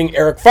breastfeeding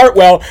Eric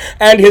Fartwell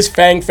and his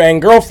Fang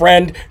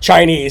girlfriend,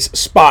 Chinese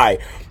spy.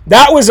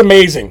 That was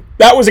amazing.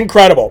 That was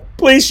incredible.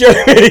 Please share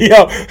the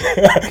video.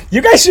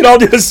 You guys should all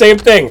do the same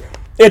thing.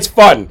 It's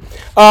fun.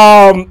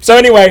 So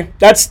anyway,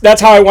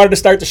 that's how I wanted to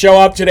start the show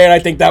up today, and I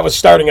think that was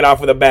starting it off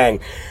with a bang.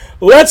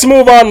 Let's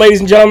move on, ladies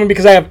and gentlemen,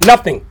 because I have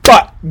nothing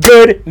but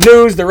good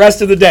news the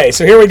rest of the day.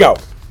 So here we go.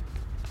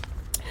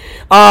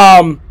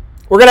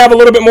 We're going to have a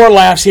little bit more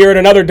laughs here at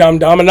another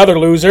dum-dum, another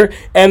loser,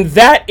 and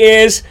that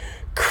is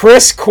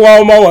Chris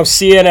Cuomo of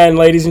CNN,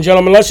 ladies and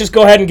gentlemen. Let's just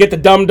go ahead and get the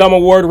Dum-Dum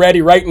Award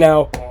ready right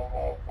now.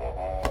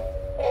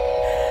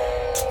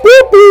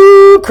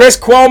 Woo-hoo! Chris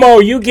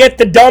Cuomo, you get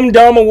the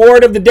Dum-Dum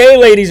Award of the day,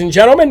 ladies and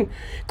gentlemen.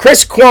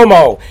 Chris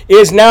Cuomo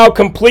is now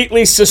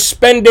completely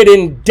suspended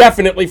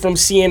indefinitely from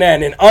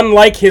CNN, and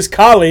unlike his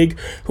colleague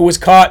who was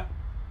caught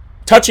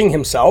touching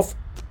himself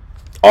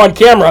on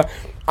camera,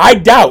 I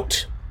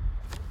doubt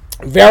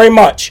very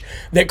much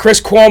that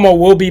Chris Cuomo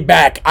will be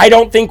back. I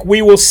don't think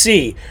we will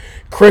see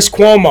Chris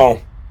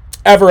Cuomo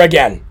ever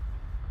again.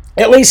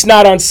 At least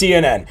not on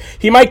CNN.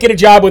 He might get a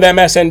job with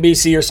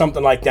MSNBC or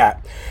something like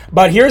that.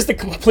 But here's the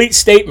complete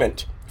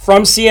statement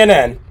from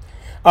CNN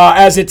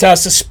as it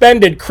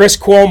suspended Chris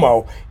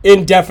Cuomo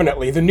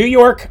indefinitely. The New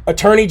York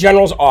Attorney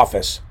General's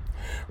office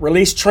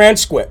released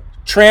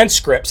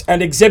transcripts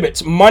and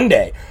exhibits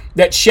Monday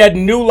that shed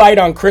new light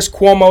on Chris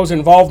Cuomo's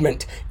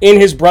involvement in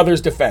his brother's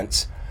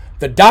defense.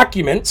 The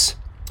documents,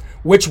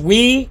 which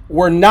we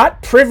were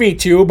not privy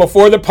to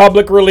before the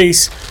public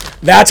release,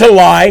 that's a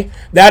lie.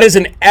 That is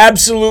an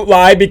absolute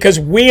lie because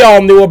we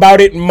all knew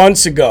about it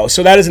months ago.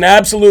 So that is an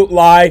absolute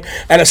lie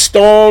and a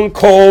stone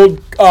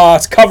cold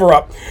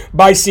cover-up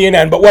by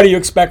CNN. But what do you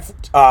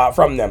expect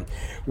from them?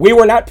 We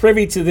were not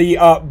privy to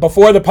the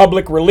before the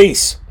public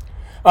release.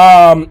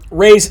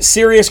 Raise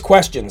serious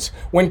questions.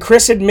 When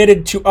Chris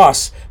admitted to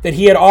us that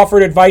he had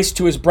offered advice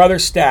to his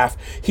brother's staff,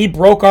 he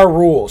broke our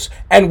rules,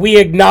 and we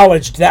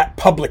acknowledged that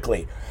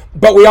publicly.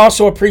 But we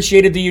also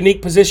appreciated the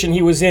unique position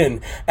he was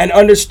in and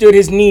understood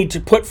his need to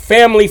put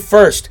family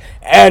first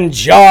and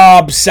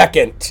job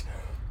second.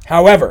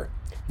 However,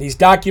 these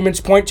documents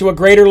point to a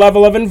greater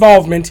level of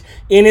involvement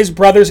in his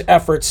brother's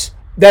efforts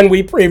than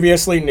we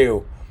previously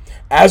knew.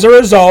 As a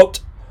result,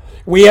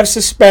 we have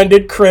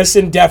suspended Chris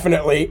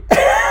indefinitely,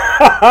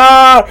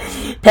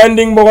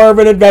 pending more of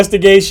an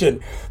investigation.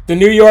 The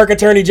New York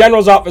Attorney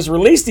General's office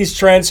released these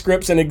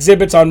transcripts and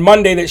exhibits on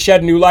Monday that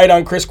shed new light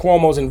on Chris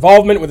Cuomo's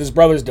involvement with his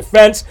brother's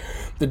defense.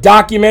 The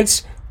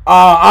documents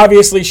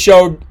obviously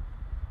showed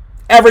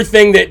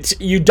everything that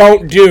you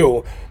don't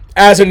do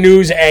as a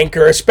news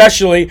anchor,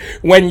 especially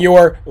when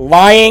you're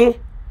lying,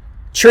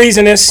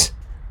 treasonous,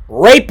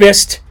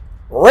 rapist,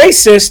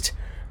 racist,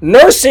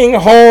 nursing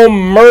home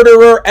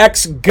murderer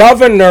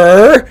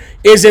ex-governor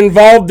is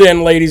involved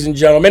in, ladies and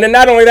gentlemen. And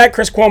not only that,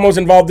 Chris Cuomo's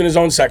involved in his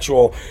own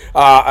sexual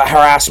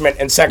harassment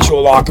and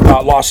sexual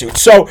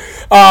lawsuits. So,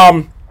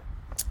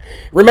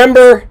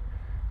 remember,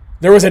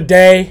 there was a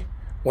day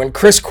when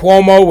Chris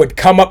Cuomo would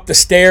come up the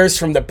stairs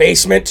from the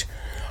basement.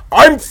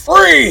 I'm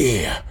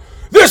free!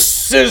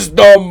 This is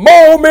the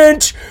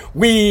moment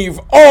we've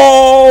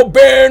all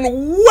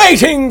been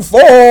waiting for.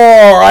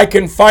 I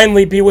can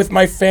finally be with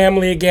my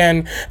family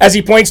again. As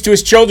he points to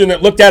his children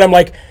that looked at him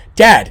like,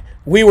 Dad,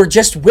 we were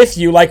just with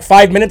you like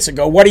 5 minutes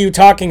ago. What are you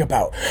talking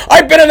about?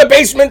 I've been in the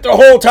basement the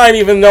whole time,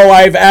 even though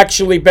I've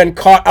actually been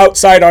caught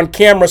outside on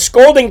camera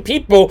scolding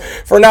people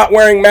for not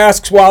wearing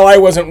masks while I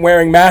wasn't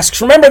wearing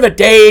masks. Remember the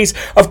days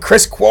of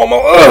Chris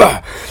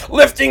Cuomo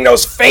lifting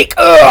those fake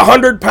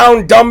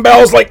 100-pound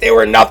dumbbells like they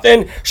were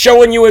nothing,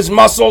 showing you his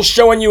muscles,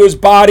 showing you his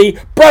body?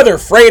 Brother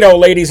Fredo,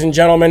 ladies and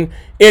gentlemen,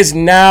 is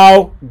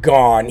now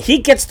gone. He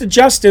gets the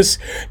justice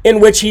in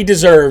which he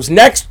deserves.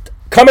 Next,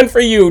 coming for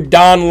you,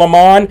 Don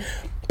Lemon.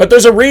 But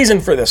there's a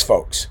reason for this,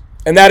 folks,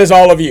 and that is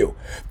all of you.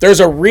 There's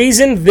a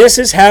reason this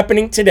is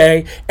happening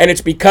today, and it's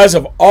because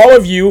of all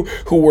of you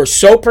who were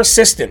so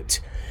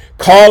persistent,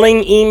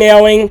 calling,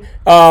 emailing,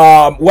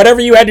 whatever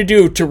you had to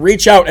do to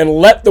reach out and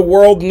let the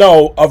world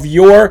know of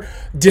your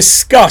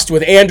disgust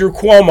with Andrew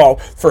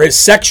Cuomo for his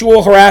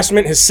sexual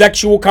harassment, his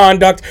sexual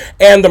conduct,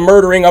 and the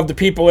murdering of the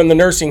people in the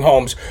nursing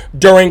homes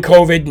during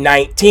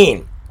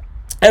COVID-19.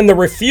 And the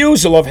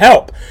refusal of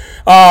help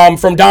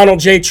from Donald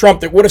J. Trump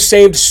that would have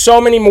saved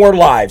so many more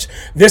lives.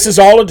 This is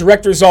all a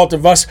direct result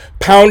of us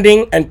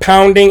pounding and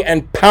pounding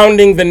and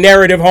pounding the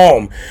narrative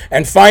home.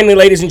 And finally,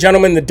 ladies and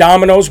gentlemen, the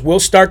dominoes will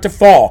start to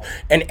fall.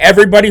 And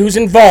everybody who's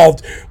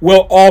involved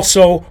will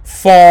also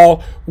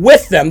fall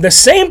with them. The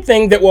same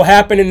thing that will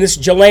happen in this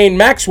Ghislaine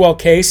Maxwell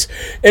case,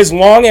 as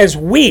long as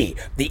we,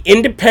 the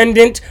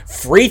independent,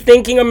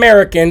 free-thinking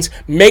Americans,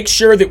 make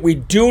sure that we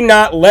do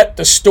not let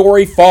the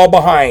story fall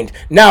behind.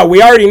 Now,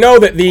 we already know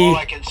that All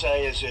I can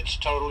say is it's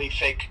totally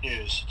fake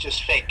news.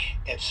 Just fake.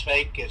 It's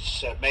fake.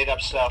 It's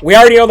made-up stuff. We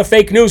already know the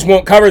fake news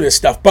won't cover this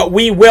stuff, but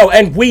we will,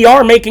 and we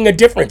are making a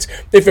difference.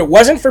 If it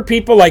wasn't for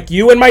people like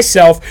you and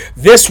myself,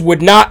 this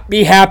would not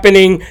be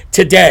happening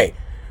today.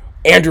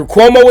 Andrew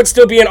Cuomo would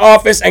still be in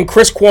office, and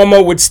Chris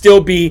Cuomo would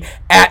still be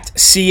at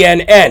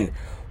CNN.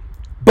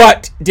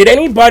 But did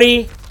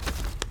anybody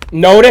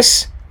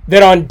notice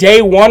that on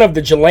day one of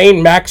the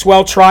Ghislaine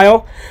Maxwell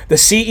trial, the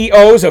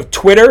CEOs of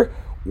Twitter,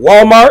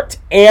 Walmart,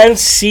 and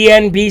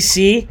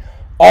CNBC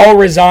all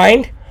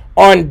resigned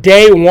on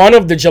day one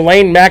of the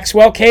Ghislaine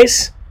Maxwell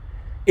case?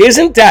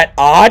 Isn't that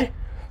odd?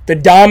 The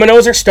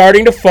dominoes are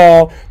starting to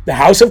fall. The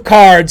house of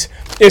cards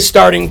is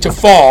starting to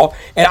fall.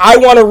 And I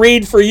want to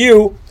read for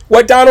you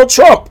what Donald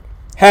Trump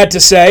had to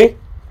say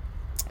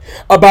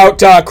about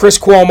Chris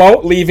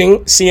Cuomo leaving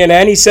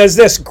CNN. He says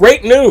this: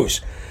 great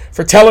news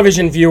for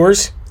television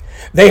viewers.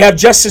 They have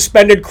just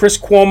suspended Chris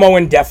Cuomo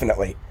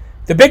indefinitely.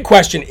 The big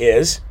question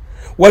is,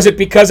 was it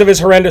because of his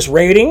horrendous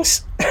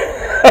ratings,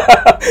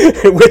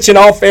 which in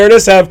all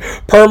fairness have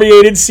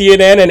permeated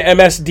CNN and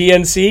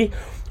MSDNC,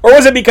 or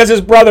was it because his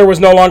brother was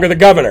no longer the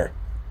governor?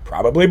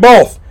 Probably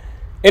both.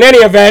 In any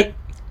event,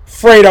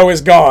 Fredo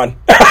is gone.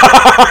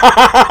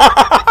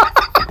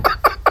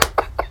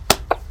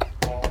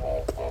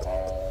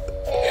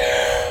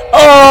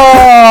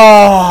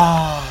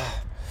 Oh,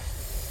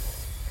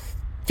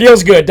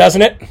 feels good,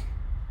 doesn't it?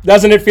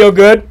 Doesn't it feel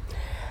good?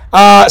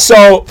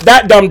 So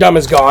that dum-dum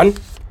is gone.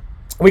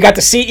 We got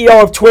the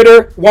CEO of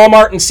Twitter,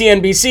 Walmart, and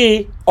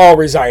CNBC all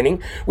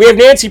resigning. We have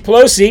Nancy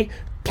Pelosi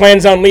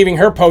plans on leaving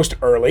her post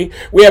early.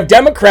 We have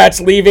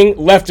Democrats leaving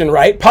left and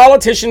right.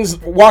 Politicians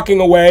walking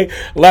away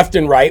left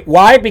and right.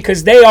 Why?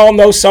 Because they all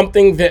know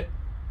something that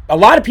a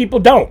lot of people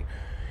don't.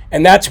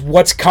 And that's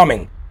what's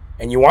coming.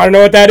 And you want to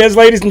know what that is,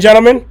 ladies and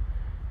gentlemen?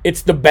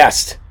 It's the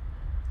best.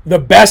 The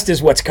best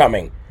is what's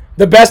coming.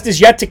 The best is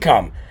yet to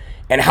come.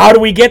 And how do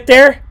we get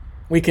there?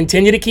 We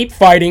continue to keep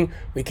fighting.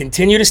 We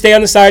continue to stay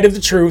on the side of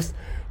the truth.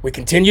 We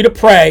continue to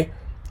pray.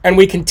 And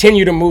we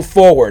continue to move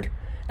forward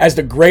as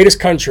the greatest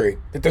country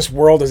that this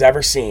world has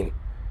ever seen.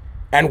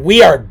 And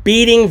we are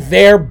beating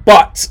their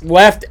butts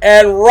left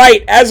and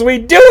right as we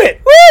do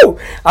it. Woo!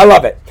 I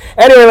love it.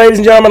 Anyway, ladies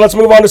and gentlemen, let's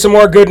move on to some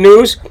more good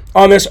news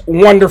on this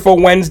wonderful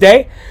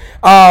Wednesday.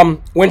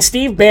 When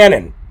Steve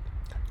Bannon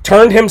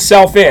turned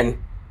himself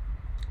in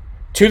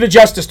to the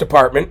Justice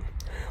Department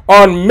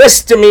on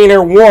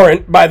misdemeanor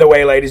warrant, by the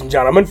way, ladies and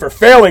gentlemen, for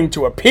failing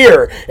to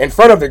appear in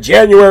front of the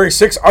January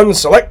 6th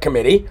Unselect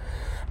Committee,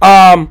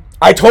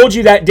 I told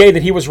you that day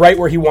that he was right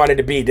where he wanted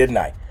to be, didn't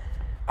I?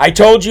 I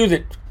told you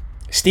that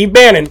Steve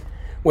Bannon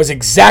was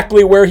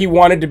exactly where he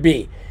wanted to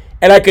be.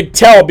 And I could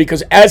tell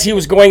because as he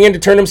was going in to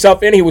turn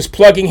himself in, he was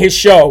plugging his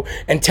show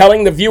and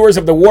telling the viewers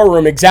of the War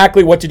Room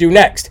exactly what to do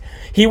next.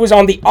 He was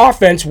on the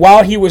offense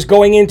while he was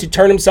going in to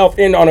turn himself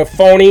in on a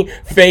phony,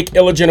 fake,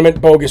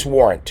 illegitimate, bogus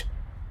warrant.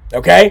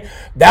 Okay?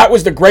 That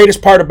was the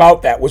greatest part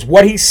about that, was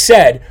what he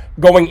said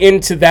going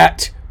into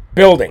that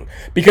building.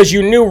 Because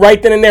you knew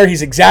right then and there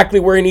he's exactly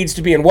where he needs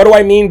to be. And what do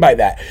I mean by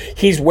that?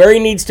 He's where he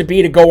needs to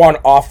be to go on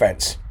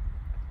offense.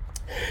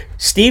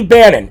 Steve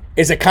Bannon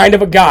is a kind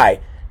of a guy,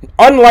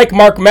 unlike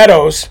Mark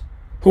Meadows,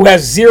 who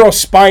has zero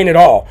spine at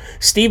all.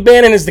 Steve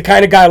Bannon is the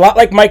kind of guy, a lot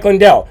like Mike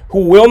Lindell,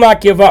 who will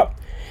not give up.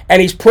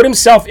 And he's put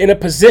himself in a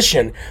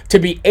position to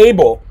be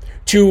able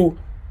to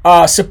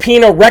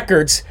subpoena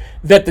records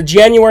that the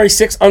January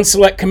 6th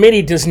Unselect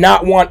Committee does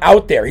not want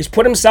out there. He's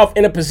put himself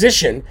in a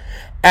position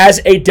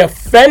as a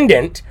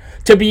defendant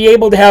to be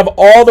able to have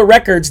all the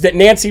records that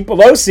Nancy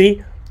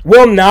Pelosi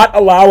will not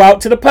allow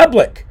out to the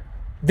public.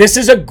 This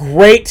is a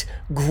great,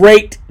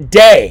 great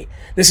day.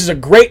 This is a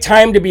great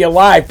time to be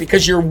alive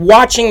because you're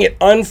watching it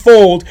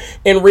unfold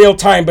in real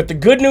time. But the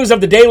good news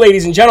of the day,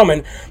 ladies and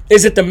gentlemen,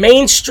 is that the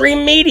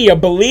mainstream media,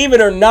 believe it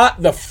or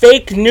not, the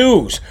fake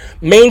news,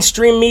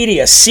 mainstream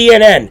media,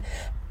 CNN,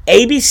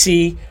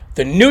 ABC,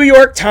 the New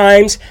York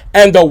Times,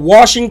 and the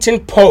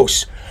Washington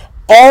Post,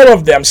 all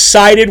of them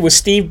sided with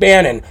Steve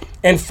Bannon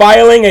in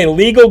filing a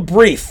legal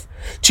brief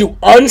to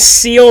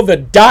unseal the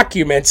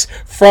documents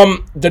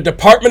from the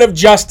Department of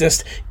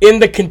Justice in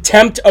the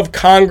contempt of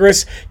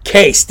Congress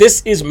case.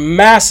 This is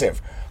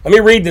massive. Let me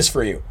read this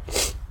for you.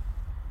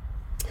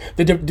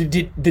 The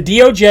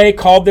DOJ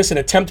called this an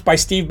attempt by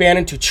Steve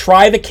Bannon to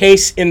try the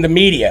case in the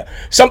media,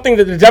 something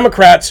that the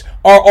Democrats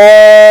are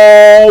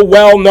all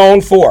well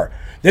known for.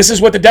 This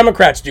is what the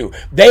Democrats do.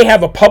 They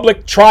have a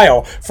public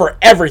trial for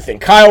everything.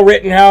 Kyle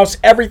Rittenhouse,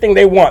 everything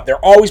they want.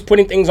 They're always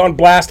putting things on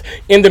blast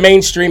in the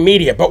mainstream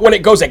media. But when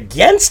it goes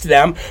against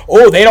them,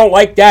 they don't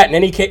like that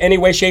in any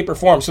way, shape, or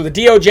form. So the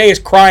DOJ is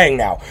crying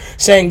now,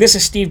 saying this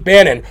is Steve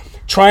Bannon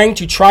trying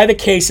to try the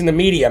case in the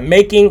media,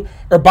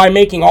 by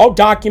making all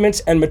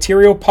documents and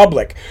material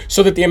public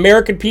so that the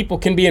American people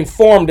can be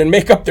informed and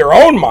make up their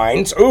own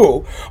minds,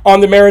 on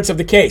the merits of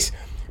the case.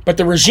 But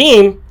the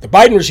regime, the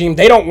Biden regime,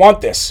 they don't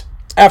want this.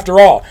 After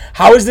all,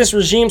 how is this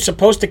regime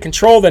supposed to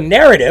control the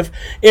narrative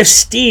if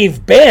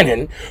Steve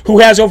Bannon, who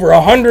has over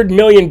 100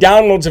 million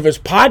downloads of his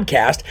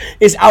podcast,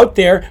 is out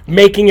there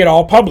making it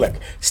all public?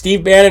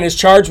 Steve Bannon is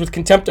charged with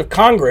contempt of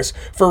Congress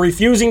for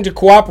refusing to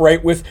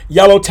cooperate with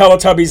Yellow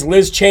Teletubbies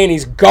Liz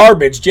Cheney's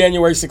garbage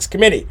January 6th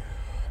committee.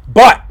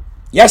 But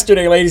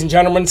yesterday, ladies and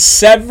gentlemen,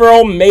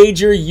 several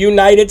major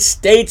United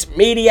States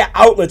media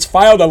outlets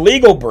filed a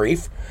legal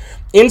brief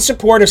in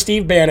support of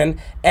Steve Bannon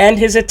and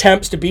his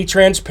attempts to be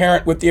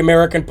transparent with the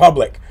American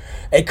public.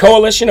 A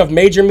coalition of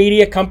major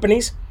media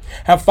companies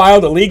have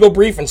filed a legal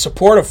brief in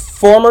support of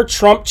former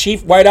Trump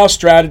chief White House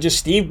strategist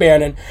Steve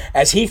Bannon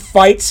as he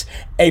fights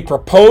a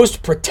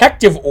proposed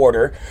protective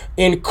order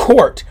in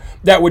court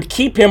that would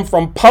keep him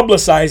from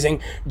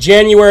publicizing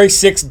January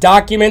 6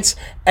 documents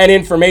and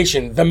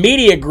information. The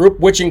media group,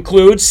 which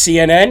includes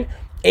CNN,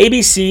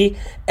 ABC,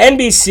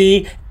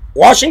 NBC,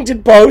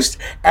 Washington Post,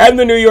 and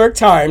the New York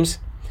Times,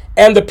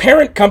 and the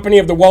parent company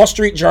of the Wall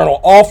Street Journal,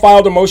 all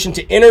filed a motion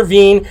to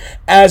intervene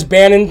as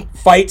Bannon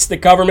fights the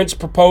government's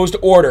proposed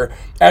order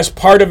as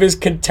part of his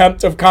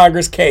contempt of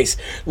Congress case.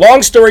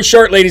 Long story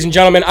short, ladies and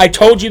gentlemen, I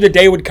told you the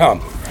day would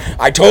come.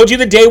 I told you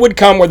the day would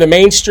come where the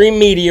mainstream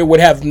media would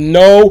have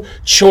no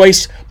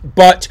choice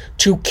but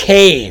to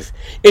cave.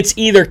 It's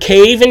either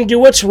cave and do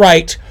what's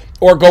right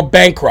or go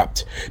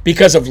bankrupt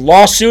because of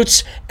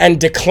lawsuits and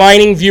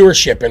declining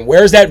viewership. And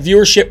where's that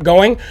viewership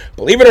going?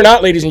 Believe it or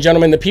not, ladies and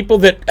gentlemen, the people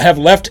that have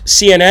left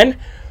CNN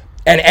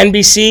and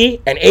NBC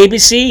and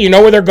ABC, you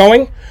know where they're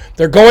going?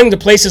 They're going to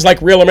places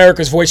like Real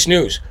America's Voice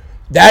News.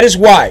 That is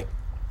why,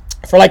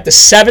 for like the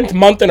 7th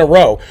month in a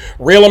row,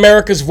 Real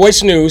America's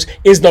Voice News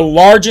is the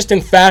largest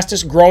and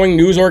fastest growing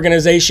news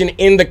organization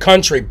in the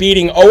country,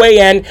 beating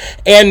OAN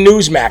and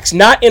Newsmax.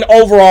 Not in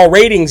overall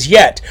ratings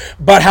yet,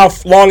 but how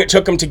long it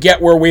took them to get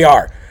where we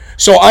are.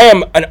 So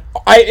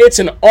it's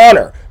an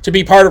honor to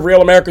be part of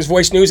Real America's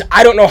Voice News.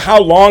 I don't know how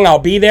long I'll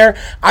be there.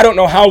 I don't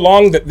know how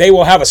long that they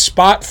will have a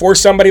spot for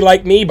somebody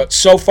like me, but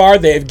so far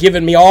they have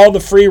given me all the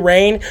free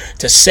reign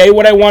to say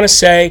what I want to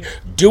say,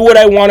 do what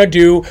I want to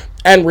do,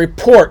 and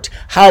report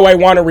how I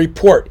want to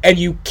report. And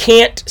you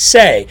can't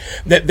say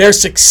that their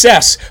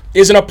success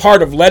isn't a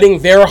part of letting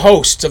their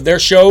hosts of their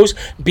shows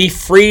be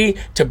free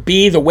to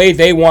be the way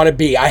they want to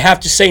be. I have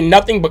to say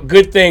nothing but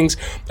good things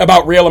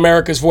about Real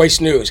America's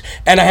Voice News.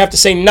 And I have to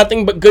say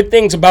nothing but good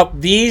things about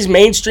these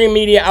mainstream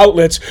media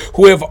outlets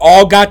who have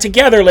all got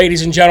together,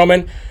 ladies and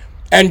gentlemen,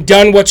 and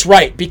done what's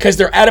right, because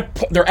they're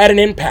at an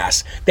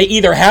impasse. They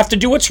either have to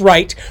do what's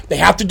right, they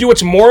have to do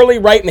what's morally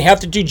right, and they have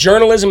to do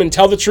journalism and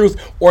tell the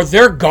truth, or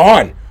they're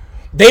gone.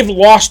 They've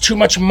lost too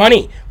much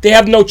money. They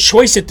have no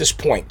choice at this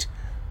point.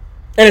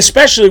 And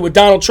especially with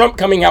Donald Trump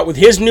coming out with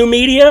his new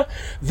media,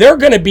 they're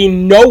going to be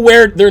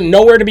nowhere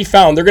to be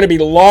found. They're going to be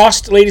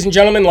lost, ladies and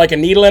gentlemen, like a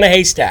needle in a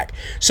haystack.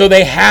 So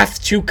they have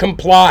to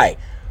comply.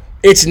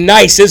 It's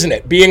nice, isn't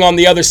it, being on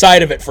the other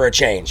side of it for a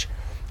change?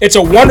 It's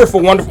a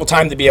wonderful, wonderful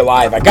time to be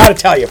alive. I got to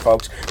tell you,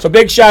 folks. So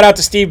big shout out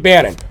to Steve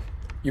Bannon.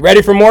 You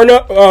ready for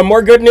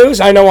more good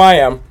news? I know I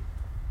am.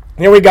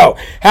 Here we go.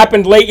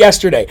 Happened late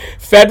yesterday.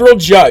 Federal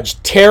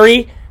Judge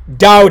Terry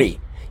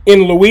Doughty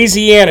in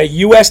Louisiana,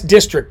 U.S.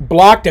 District,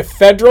 blocked a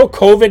federal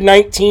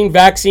COVID-19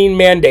 vaccine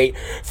mandate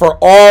for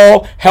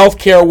all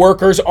healthcare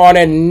workers on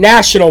a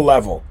national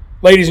level,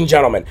 ladies and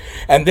gentlemen.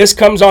 And this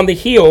comes on the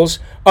heels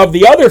of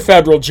the other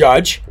federal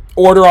judge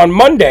order on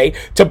Monday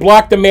to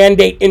block the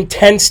mandate in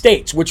 10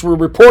 states, which were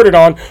reported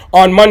on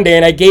Monday,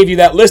 and I gave you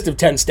that list of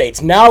 10 states.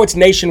 Now it's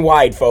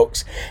nationwide,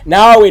 folks.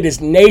 Now it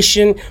is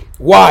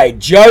nationwide.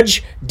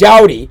 Judge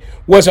Doughty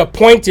was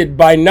appointed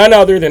by none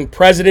other than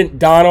President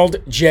Donald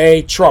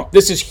J. Trump.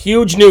 This is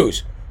huge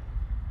news.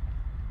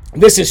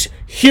 This is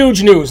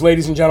huge news,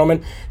 ladies and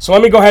gentlemen. So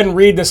let me go ahead and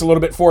read this a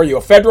little bit for you.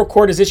 A federal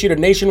court has issued a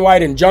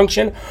nationwide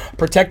injunction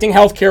protecting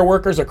healthcare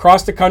workers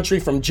across the country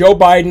from Joe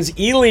Biden's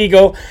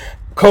illegal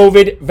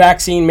COVID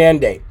vaccine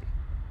mandate.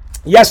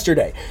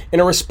 Yesterday, in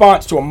a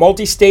response to a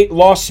multi-state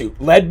lawsuit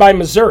led by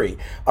Missouri,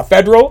 a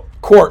federal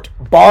court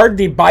barred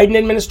the Biden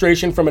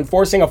administration from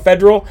enforcing a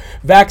federal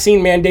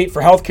vaccine mandate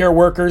for healthcare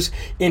workers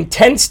in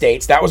 10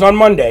 states, that was on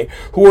Monday,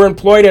 who were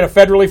employed at a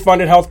federally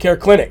funded healthcare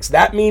clinics.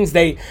 That means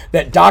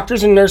that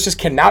doctors and nurses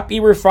cannot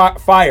be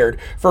fired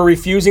for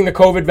refusing the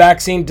COVID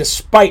vaccine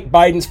despite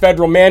Biden's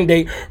federal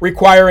mandate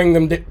requiring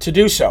them to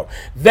do so.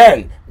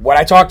 Then, what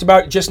I talked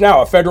about just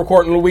now, a federal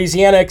court in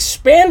Louisiana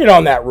expanded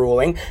on that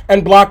ruling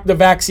and blocked the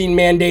vaccine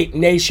mandate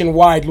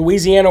nationwide.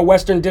 Louisiana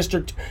Western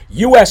District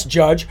U.S.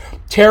 Judge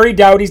Terry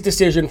Doughty's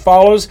decision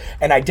follows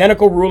an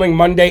identical ruling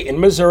Monday in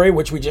Missouri,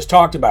 which we just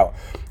talked about.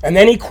 And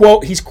then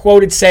he's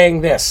quoted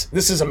saying this.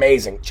 This is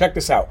amazing. Check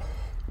this out.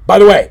 By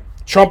the way,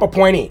 Trump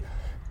appointee,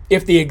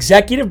 if the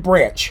executive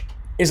branch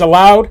is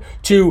allowed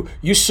to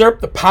usurp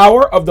the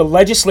power of the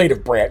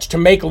legislative branch to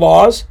make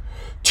laws,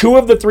 2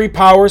 of the 3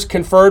 powers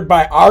conferred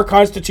by our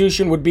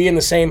Constitution would be in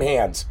the same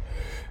hands.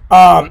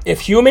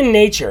 If human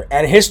nature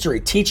and history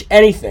teach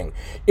anything,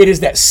 it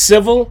is that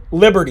civil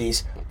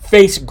liberties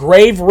face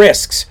grave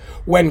risks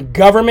when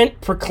government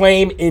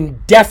proclaim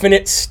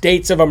indefinite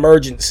states of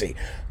emergency.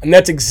 And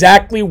that's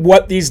exactly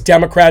what these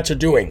Democrats are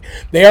doing.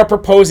 They are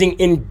proposing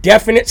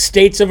indefinite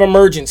states of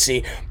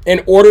emergency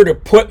in order to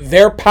put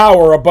their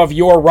power above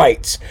your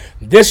rights.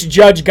 This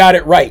judge got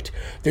it right.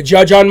 The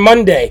judge on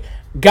Monday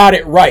got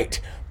it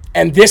right.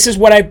 And this is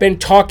what I've been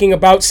talking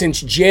about since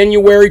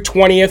January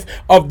 20th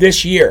of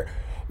this year.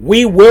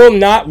 We will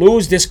not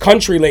lose this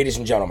country, ladies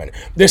and gentlemen.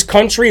 This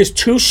country is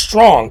too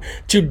strong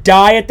to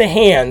die at the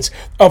hands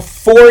of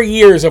 4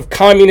 years of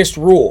communist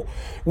rule.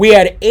 We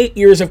had 8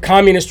 years of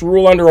communist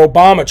rule under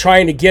Obama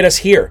trying to get us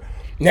here.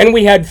 And then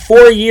we had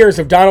 4 years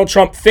of Donald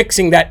Trump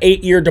fixing that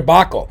 8-year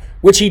debacle,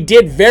 which he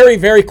did very,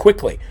 very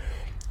quickly.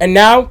 And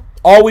now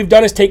all we've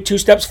done is take 2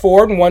 steps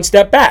forward and 1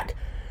 step back.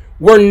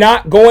 We're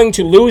not going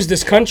to lose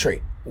this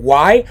country.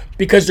 Why?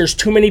 Because there's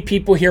too many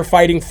people here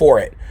fighting for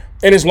it.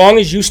 And as long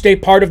as you stay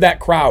part of that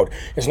crowd,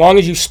 as long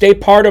as you stay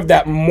part of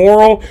that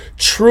moral,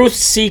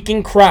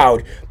 truth-seeking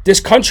crowd, this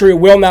country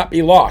will not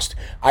be lost.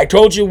 I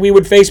told you we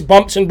would face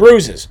bumps and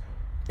bruises,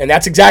 and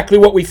that's exactly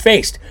what we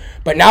faced.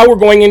 But now we're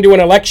going into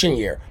an election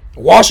year.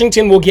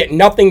 Washington will get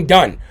nothing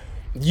done.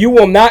 You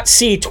will not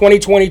see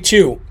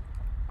 2022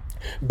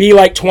 be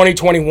like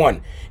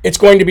 2021. It's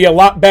going to be a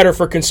lot better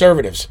for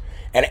conservatives.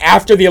 And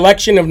after the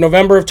election of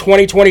November of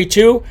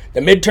 2022, the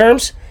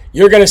midterms,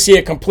 you're going to see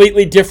a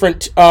completely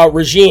different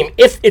regime,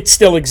 if it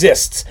still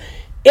exists.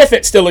 If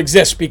it still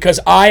exists, because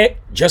I,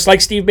 just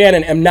like Steve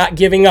Bannon, am not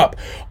giving up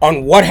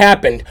on what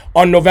happened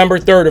on November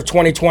 3rd of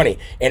 2020.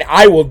 And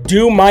I will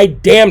do my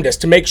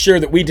damnedest to make sure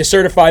that we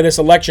decertify this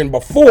election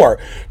before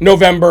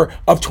November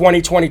of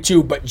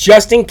 2022. But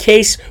just in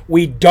case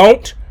we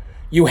don't,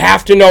 you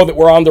have to know that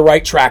we're on the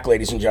right track,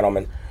 ladies and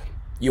gentlemen.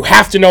 You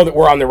have to know that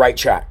we're on the right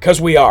track,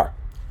 because we are.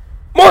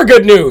 More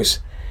good news.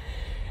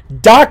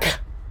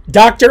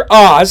 Dr.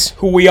 Oz,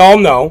 who we all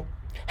know,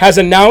 has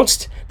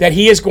announced that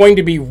he is going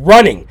to be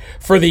running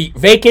for the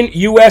vacant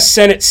U.S.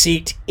 Senate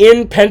seat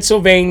in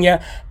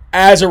Pennsylvania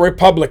as a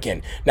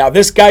Republican. Now,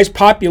 this guy's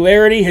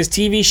popularity, his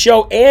TV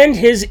show, and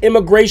his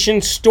immigration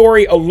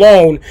story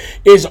alone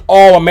is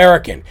all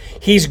American.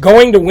 He's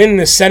going to win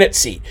the Senate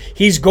seat.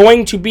 He's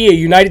going to be a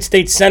United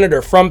States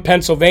Senator from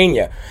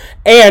Pennsylvania.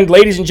 And,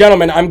 ladies and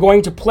gentlemen, I'm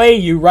going to play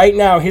you right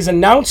now his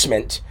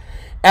announcement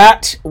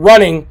at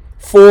running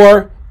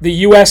for the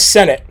U.S.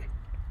 Senate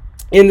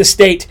in the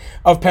state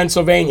of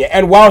Pennsylvania.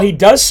 And while he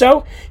does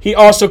so, he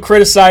also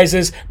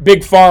criticizes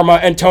Big Pharma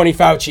and Tony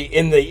Fauci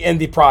in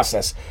the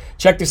process.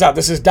 Check this out.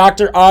 This is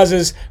Dr.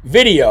 Oz's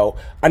video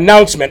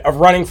announcement of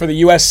running for the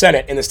U.S.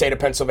 Senate in the state of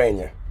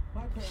Pennsylvania.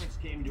 My parents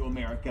came to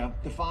America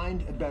to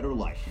find a better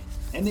life,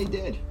 and they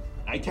did.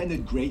 I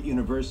attended great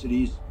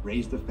universities,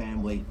 raised a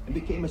family, and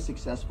became a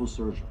successful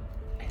surgeon.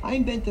 I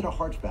invented a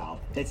heart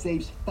valve that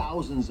saves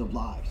thousands of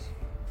lives.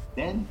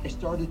 Then I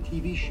started a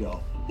TV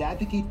show to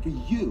advocate for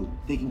you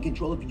taking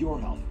control of your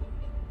health,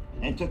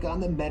 and took on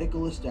the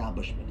medical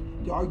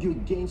establishment to argue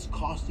against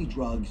costly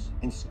drugs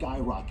and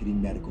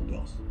skyrocketing medical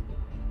bills.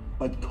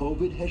 But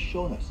COVID has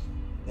shown us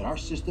that our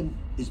system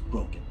is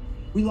broken.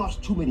 We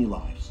lost too many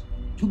lives,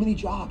 too many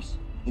jobs,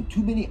 and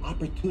too many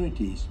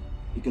opportunities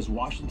because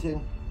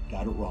Washington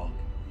got it wrong.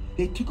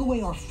 They took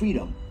away our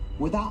freedom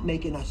without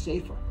making us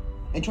safer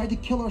and tried to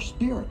kill our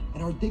spirit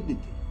and our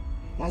dignity.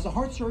 As a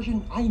heart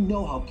surgeon, I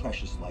know how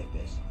precious life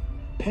is.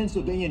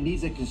 Pennsylvania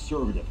needs a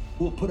conservative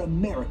who will put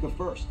America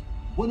first,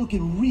 one who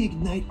can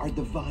reignite our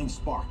divine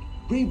spark,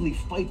 bravely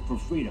fight for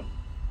freedom,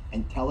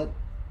 and tell it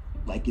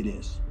like it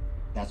is.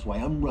 That's why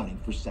I'm running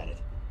for Senate.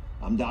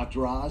 I'm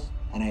Dr. Oz,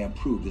 and I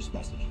approve this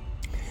message.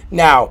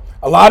 Now,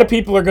 a lot of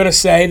people are going to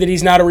say that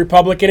he's not a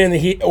Republican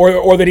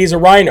or that he's a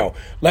rhino.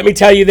 Let me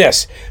tell you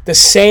this. The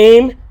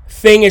same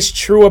thing is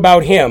true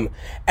about him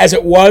as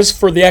it was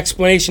for the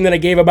explanation that I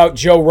gave about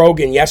Joe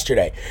Rogan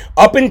yesterday.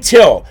 Up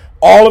until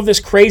all of this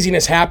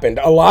craziness happened,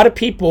 a lot of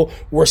people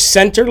were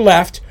center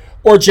left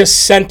or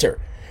just center.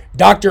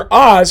 Dr.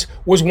 Oz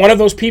was one of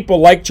those people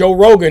like Joe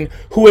Rogan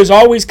who has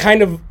always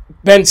kind of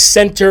been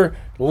center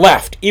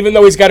left, even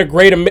though he's got a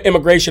great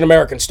immigration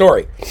American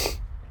story.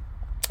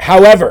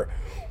 However,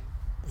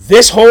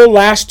 this whole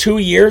last 2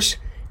 years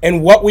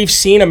and what we've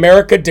seen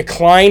America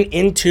decline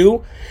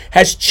into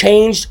has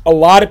changed a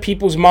lot of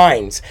people's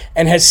minds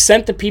and has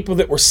sent the people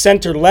that were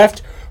center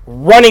left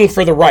running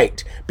for the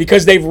right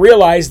because they've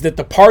realized that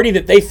the party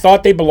that they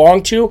thought they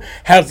belonged to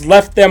has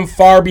left them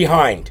far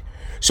behind.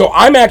 So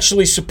I'm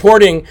actually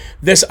supporting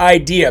this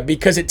idea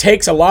because it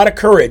takes a lot of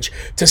courage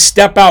to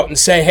step out and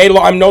say, hey,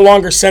 I'm no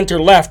longer center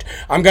left.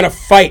 I'm going to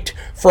fight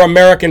for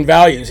American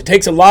values. It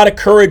takes a lot of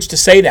courage to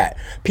say that.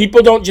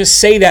 People don't just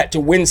say that to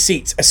win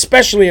seats,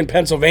 especially in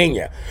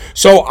Pennsylvania.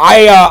 So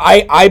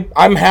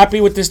I'm happy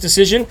with this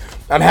decision.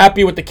 I'm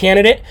happy with the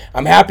candidate.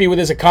 I'm happy with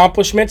his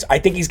accomplishments. I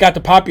think he's got the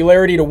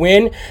popularity to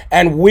win,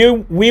 and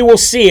we will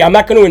see. I'm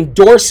not going to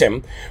endorse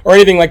him or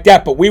anything like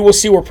that, but we will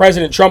see where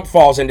President Trump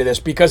falls into this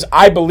because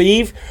I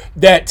believe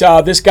that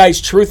this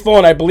guy's truthful,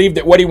 and I believe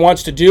that what he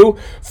wants to do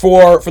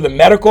for the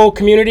medical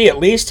community, at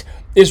least,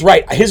 is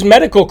right. His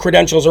medical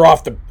credentials are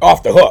off the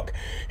hook.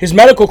 His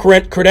medical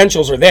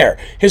credentials are there.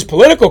 His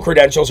political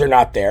credentials are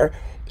not there.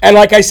 And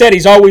like I said,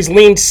 he's always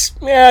leaned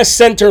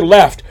center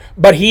left,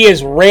 but he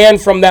has ran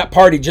from that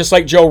party just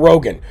like Joe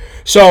Rogan.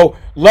 So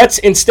let's,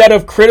 instead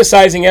of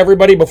criticizing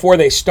everybody before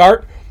they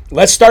start,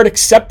 let's start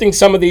accepting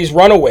some of these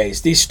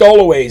runaways, these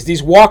stowaways,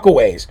 these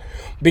walkaways,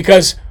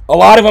 because a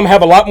lot of them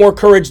have a lot more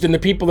courage than the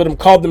people that have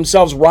called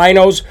themselves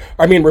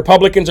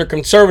Republicans or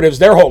conservatives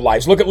their whole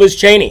lives. Look at Liz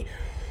Cheney.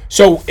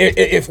 So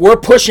if we're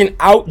pushing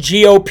out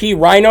GOP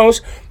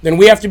rhinos, then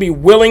we have to be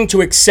willing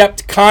to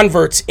accept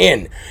converts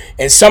in.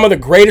 And some of the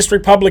greatest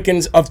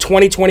Republicans of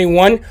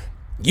 2021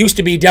 used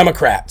to be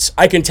Democrats.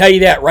 I can tell you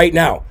that right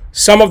now.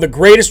 Some of the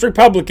greatest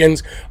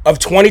Republicans of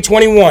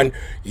 2021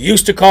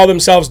 used to call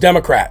themselves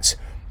Democrats.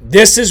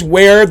 This is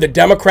where the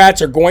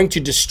Democrats are going to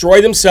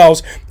destroy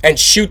themselves and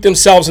shoot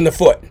themselves in the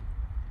foot.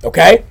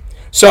 Okay?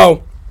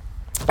 So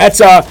that's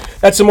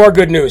some more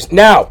good news.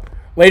 Now,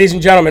 ladies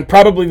and gentlemen,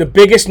 probably the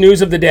biggest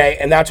news of the day,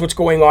 and that's what's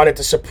going on at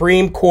the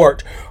Supreme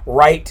Court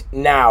right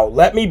now.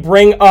 Let me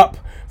bring up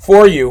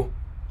for you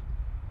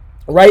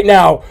right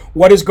now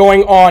what is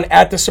going on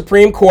at the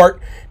Supreme Court,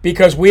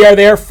 because we are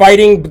there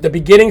fighting the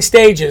beginning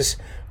stages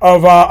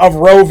of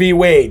Roe v.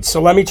 Wade.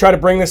 So let me try to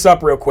bring this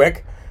up real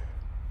quick,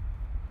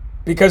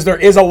 because there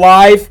is a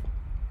live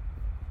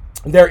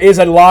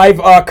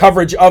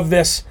coverage of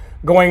this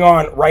going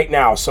on right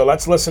now. So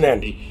let's listen in.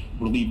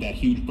 Relieve that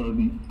huge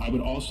burden. I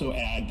would also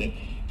add that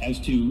as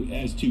to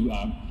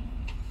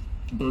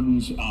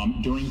burdens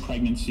during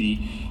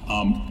pregnancy,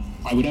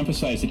 I would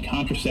emphasize that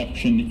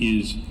contraception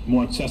is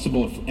more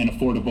accessible and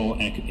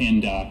affordable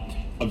and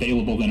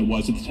available than it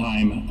was at the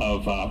time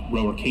of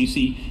Roe or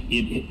Casey.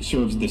 It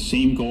serves the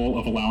same goal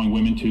of allowing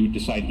women to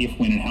decide if,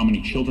 when, and how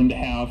many children to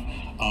have.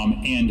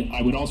 And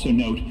I would also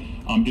note,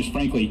 just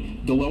frankly,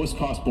 the lowest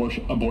cost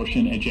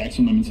abortion at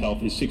Jackson Women's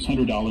Health is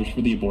 $600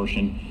 for the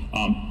abortion.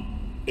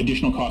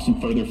 Additional costs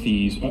and further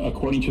fees.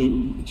 According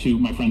to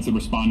my friends, the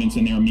respondents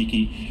and their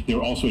amici, there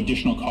are also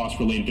additional costs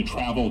related to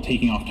travel,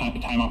 taking off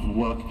time off of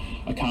work,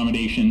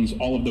 accommodations,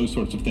 all of those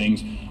sorts of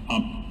things.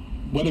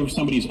 Whether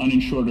somebody is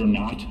uninsured or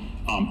not,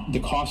 the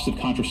costs of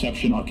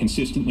contraception are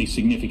consistently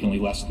significantly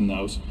less than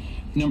those.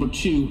 Number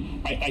two,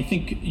 I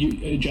think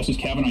Justice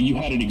Kavanaugh, you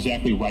had it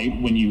exactly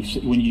right when you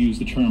use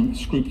the term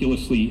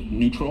scrupulously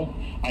neutral.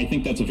 I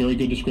think that's a very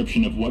good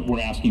description of what we're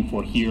asking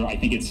for here. I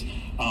think it's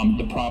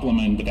the problem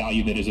and the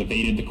value that has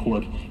evaded the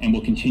court and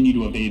will continue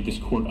to evade this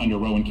court under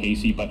Roe and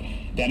Casey, but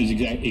that is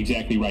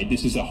exactly right.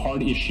 This is a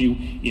hard issue.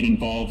 It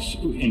involves,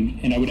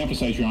 and I would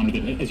emphasize, Your Honor,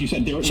 that, as you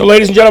said, there. So,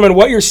 ladies and gentlemen,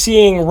 what you're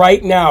seeing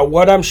right now,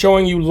 what I'm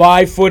showing you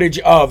live footage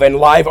of and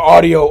live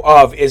audio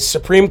of, is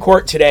Supreme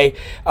Court today.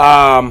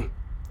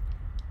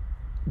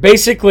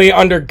 Basically,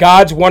 under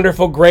God's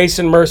wonderful grace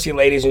and mercy,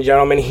 ladies and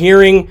gentlemen,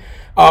 hearing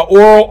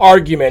oral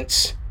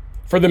arguments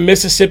for the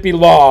Mississippi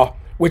law,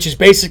 which is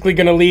basically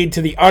going to lead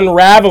to the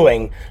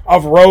unraveling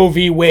of Roe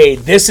v. Wade.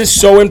 This is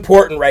so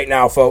important right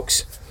now,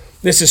 folks.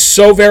 This is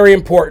so very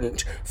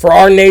important for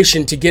our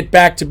nation to get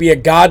back to be a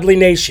godly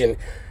nation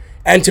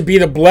and to be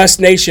the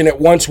blessed nation it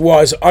once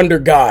was under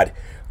God.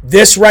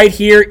 This right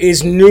here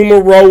is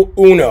numero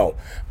uno.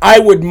 I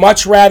would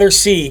much rather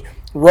see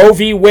Roe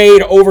v.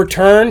 Wade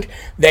overturned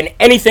than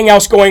anything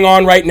else going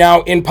on right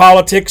now in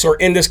politics or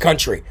in this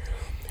country.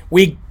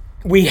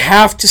 We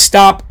have to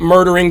stop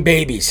murdering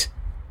babies.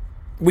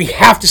 We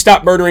have to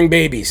stop murdering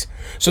babies.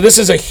 So this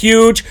is a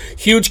huge,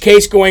 huge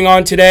case going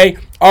on today.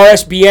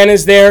 RSBN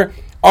is there.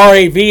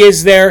 RAV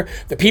is there.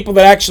 The people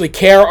that actually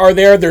care are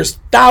there. There's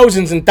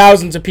thousands and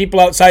thousands of people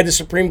outside the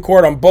Supreme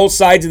Court on both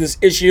sides of this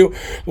issue.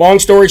 Long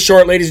story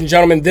short, ladies and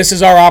gentlemen, this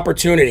is our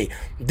opportunity.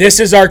 This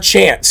is our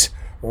chance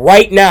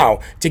right now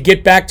to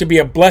get back to be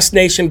a blessed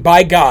nation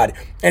by God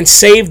and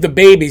save the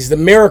babies, the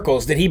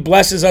miracles that He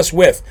blesses us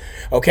with.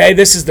 Okay,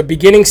 this is the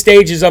beginning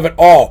stages of it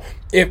all.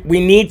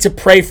 We need to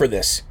pray for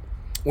this.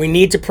 We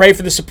need to pray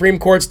for the Supreme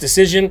Court's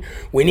decision.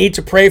 We need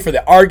to pray for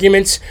the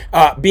arguments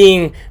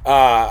being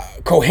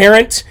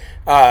coherent,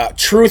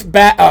 truth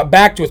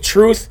backed with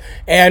truth,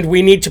 and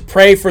we need to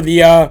pray for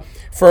the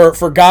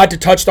for God to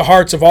touch the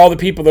hearts of all the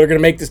people that are going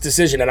to make this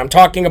decision. And I'm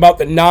talking about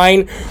the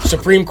 9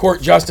 Supreme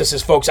Court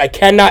justices, folks. I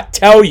cannot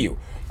tell you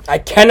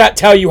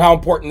how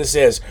important this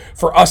is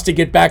for us to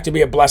get back to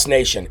be a blessed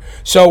nation.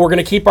 So we're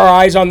going to keep our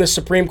eyes on this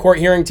Supreme Court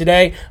hearing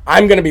today.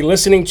 I'm going to be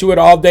listening to it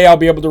all day. I'll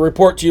be able to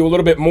report to you a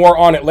little bit more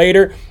on it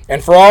later.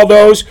 And for all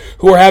those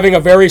who are having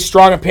a very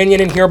strong opinion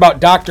in here about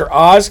Dr.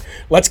 Oz,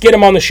 let's get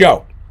him on the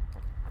show.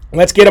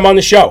 Let's get him on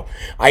the show.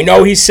 I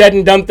know he's said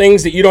and done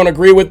things that you don't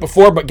agree with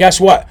before, but guess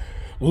what?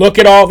 Look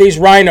at all these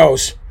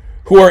rhinos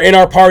who are in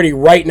our party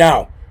right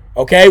now.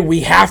 Okay,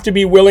 we have to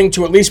be willing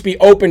to at least be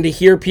open to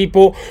hear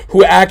people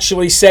who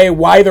actually say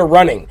why they're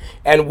running.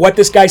 And what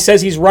this guy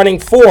says he's running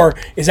for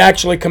is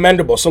actually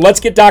commendable. So let's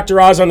get Dr.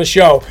 Oz on the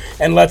show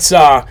and let's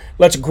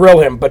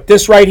grill him. But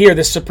this right here,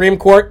 this Supreme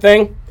Court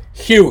thing,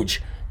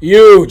 huge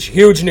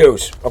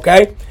news.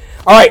 Okay?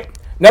 All right,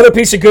 another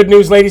piece of good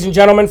news, ladies and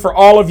gentlemen, for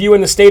all of you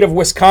in the state of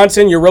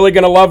Wisconsin. You're really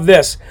going to love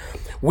this.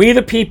 We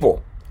the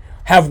people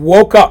have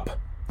woke up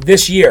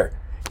this year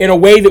in a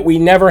way that we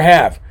never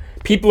have.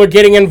 People are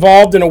getting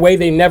involved in a way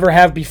they never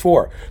have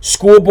before.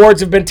 School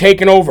boards have been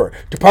taken over.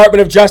 Department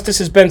of Justice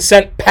has been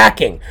sent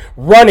packing,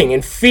 running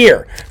in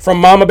fear from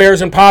mama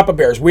bears and papa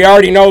bears. We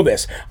already know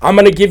this. I'm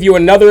going to give you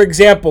another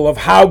example of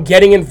how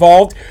getting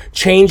involved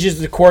changes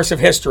the course of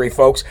history,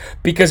 folks.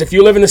 Because if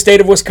you live in the state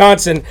of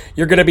Wisconsin,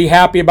 you're going to be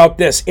happy about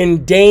this.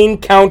 In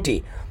Dane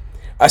County,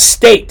 a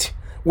state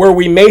where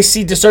we may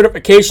see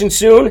decertification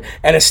soon,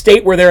 and a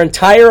state where their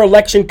entire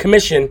election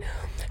commission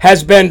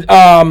has been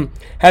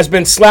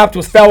slapped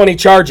with felony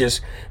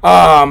charges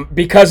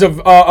because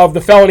of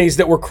the felonies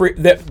that were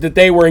that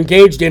they were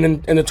engaged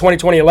in the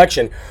 2020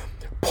 election.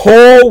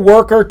 Poll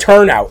worker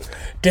turnout,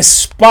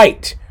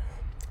 despite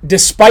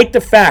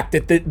the fact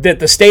that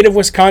the state of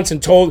Wisconsin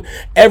told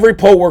every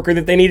poll worker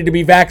that they needed to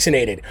be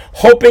vaccinated,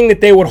 hoping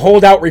that they would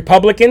hold out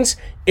Republicans.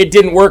 It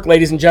didn't work,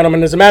 ladies and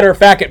gentlemen. As a matter of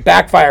fact, it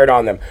backfired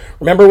on them.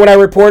 Remember when I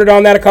reported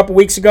on that a couple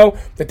weeks ago,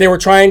 that they were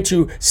trying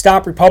to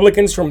stop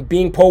Republicans from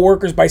being poll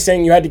workers by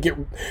saying you had to get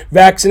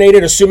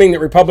vaccinated, assuming that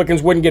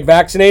Republicans wouldn't get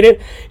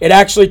vaccinated? It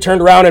actually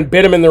turned around and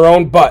bit them in their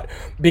own butt,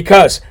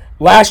 because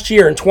last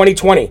year in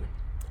 2020,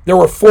 there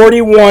were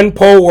 41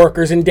 poll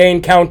workers in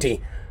Dane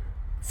County.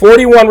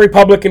 41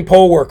 Republican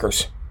poll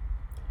workers.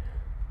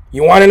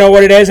 You want to know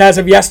what it is as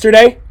of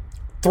yesterday?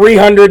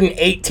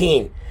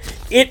 318.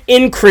 It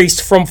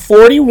increased from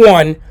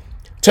 41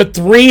 to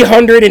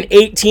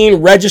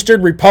 318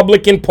 registered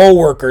Republican poll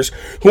workers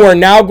who are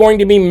now going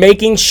to be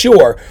making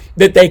sure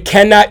that they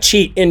cannot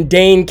cheat in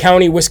Dane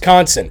County,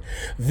 Wisconsin.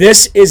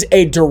 This is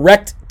a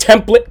direct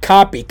template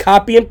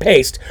copy and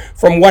paste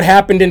from what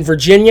happened in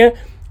Virginia,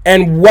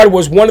 and what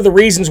was one of the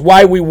reasons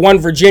why we won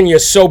Virginia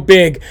so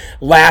big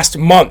last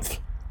month.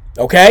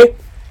 Okay?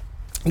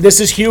 This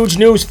is huge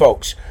news,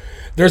 folks.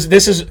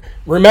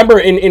 Remember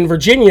in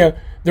Virginia,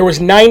 there was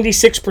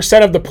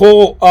 96% of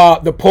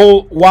the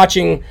poll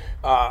watching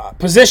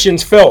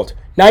positions filled.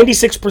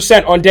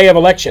 96% on day of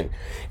election.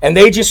 And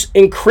they just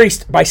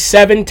increased by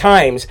 7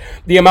 times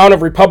the amount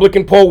of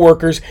Republican poll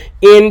workers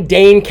in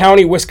Dane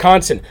County,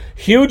 Wisconsin.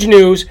 Huge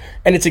news,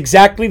 and it's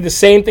exactly the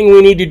same thing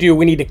we need to do.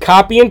 We need to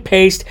copy and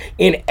paste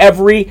in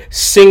every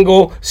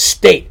single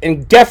state,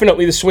 and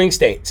definitely the swing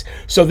states,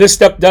 so this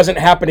stuff doesn't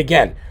happen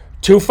again.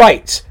 2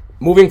 fights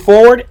moving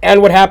forward,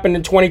 and what happened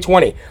in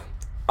 2020.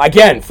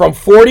 Again, from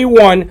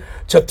 41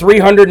 to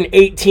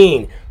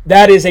 318.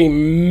 That is a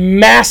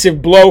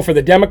massive blow for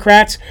the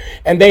Democrats,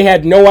 and they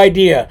had no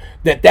idea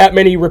that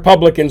many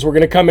Republicans were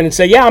going to come in and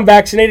say, yeah, I'm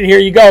vaccinated, here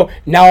you go,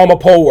 now I'm a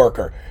poll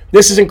worker.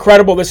 This is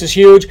incredible, this is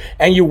huge,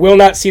 and you will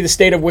not see the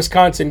state of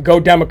Wisconsin go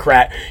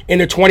Democrat in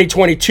the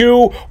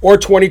 2022 or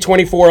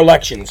 2024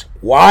 elections.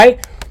 Why?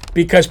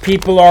 Because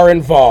people are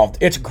involved.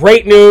 It's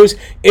great news.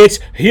 It's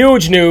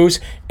huge news.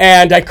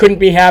 And I couldn't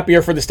be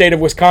happier for the state of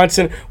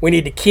Wisconsin. We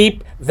need to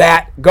keep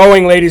that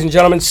going, ladies and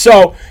gentlemen.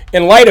 So,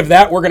 in light of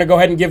that, we're going to go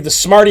ahead and give the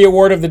Smarty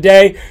Award of the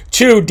day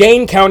to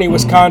Dane County,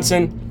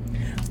 Wisconsin,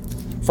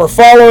 for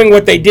following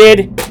what they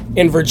did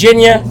in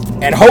Virginia.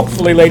 And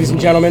hopefully, ladies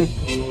and gentlemen,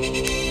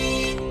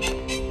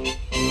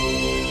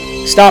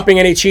 stopping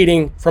any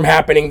cheating from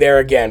happening there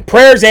again.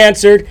 Prayers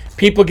answered,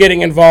 people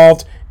getting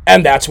involved,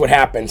 and that's what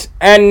happens.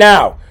 And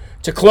now,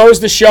 to close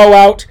the show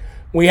out,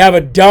 we have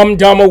a Dumb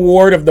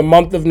Award of the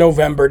month of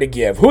November to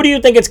give. Who do you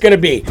think it's going to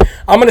be?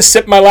 I'm going to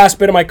sip my last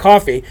bit of my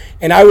coffee,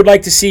 and I would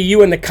like to see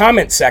you in the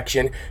comment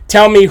section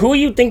tell me who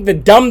you think the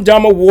Dumb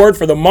Award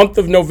for the month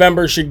of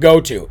November should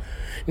go to.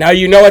 Now,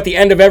 you know at the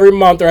end of every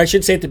month, or I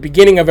should say at the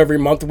beginning of every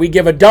month, we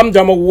give a Dumb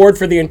Award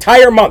for the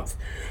entire month.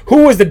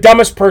 Who is the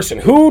dumbest person?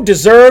 Who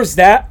deserves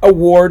that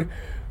award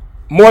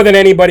more than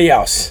anybody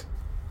else?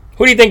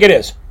 Who do you think it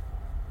is?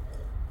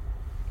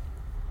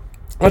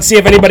 Let's see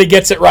if anybody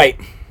gets it right.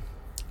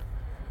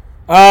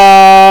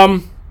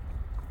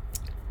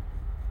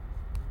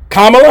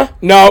 Kamala?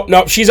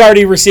 No, she's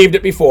already received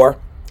it before.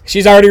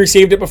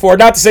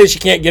 Not to say she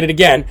can't get it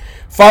again.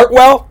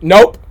 Fartwell?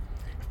 Nope.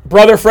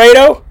 Brother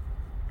Fredo?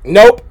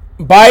 Nope.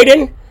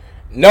 Biden?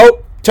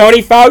 Nope.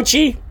 Tony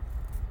Fauci?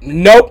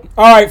 Nope.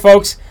 All right,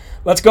 folks.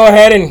 Let's go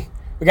ahead and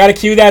we got to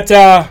cue that.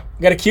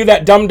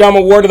 Dumb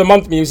Award of the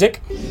Month music.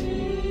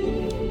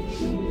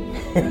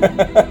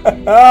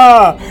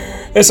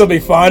 This will be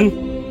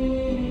fun.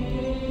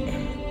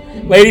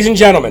 Ladies and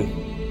gentlemen,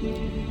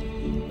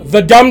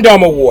 the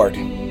Dumb Award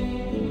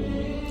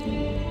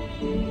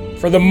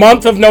for the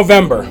month of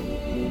November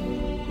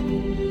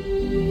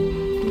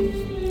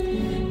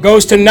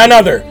goes to none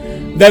other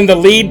than the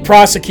lead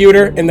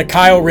prosecutor in the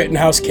Kyle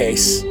Rittenhouse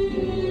case.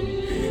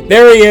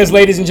 There he is,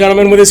 ladies and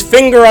gentlemen, with his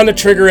finger on the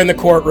trigger in the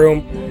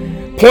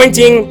courtroom,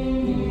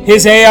 pointing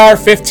his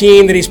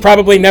AR-15 that he's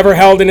probably never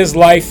held in his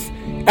life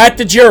at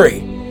the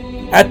jury,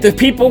 at the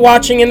people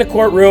watching in the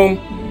courtroom,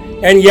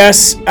 and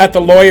yes, at the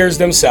lawyers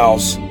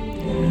themselves.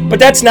 But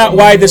that's not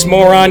why this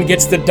moron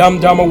gets the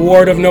Dumb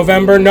Award of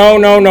November. No,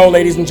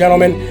 ladies and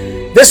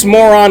gentlemen. This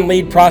moron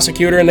lead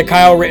prosecutor in the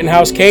Kyle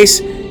Rittenhouse case,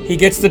 he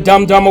gets the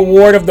Dumb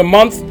Award of the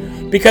month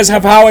because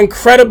of how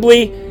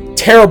incredibly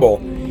terrible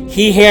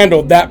he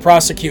handled that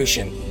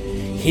prosecution.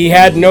 He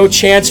had no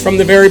chance from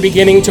the very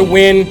beginning to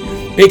win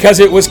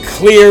because it was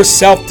clear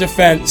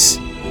self-defense.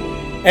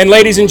 And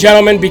ladies and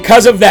gentlemen,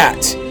 because of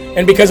that,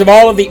 and because of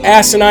all of the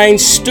asinine,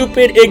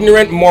 stupid,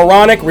 ignorant,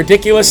 moronic,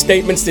 ridiculous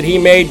statements that he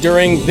made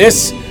during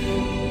this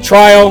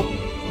trial,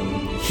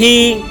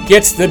 he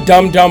gets the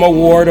Dum Dum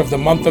Award of the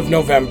month of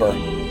November.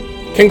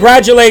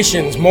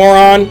 Congratulations,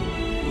 moron.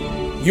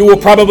 You will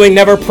probably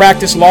never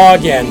practice law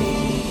again.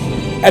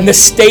 And the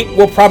state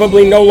will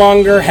probably no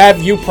longer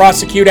have you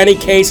prosecute any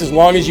case as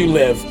long as you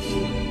live.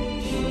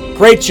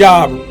 Great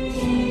job.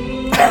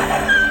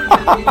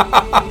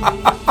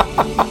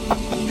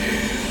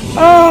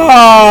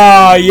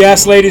 Ah,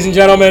 yes, ladies and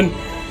gentlemen.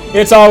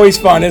 It's always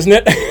fun, isn't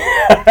it?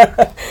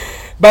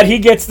 But he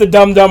gets the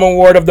Dum Dum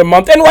Award of the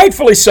month, and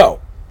rightfully so.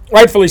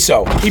 Rightfully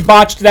so. He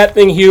botched that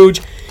thing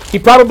huge. He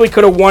probably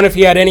could have won if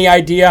he had any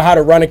idea how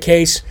to run a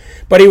case,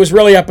 but he was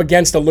really up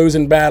against a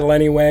losing battle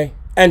anyway,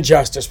 and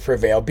justice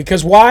prevailed.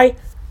 Because why?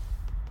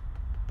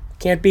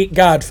 Can't beat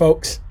God,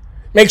 folks.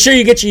 Make sure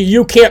you get your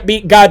You Can't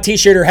Beat God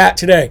t-shirt or hat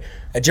today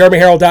at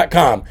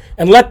JeremyHerald.com,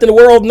 and let the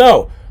world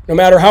know, no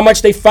matter how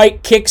much they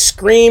fight, kick,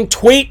 scream,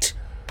 tweet,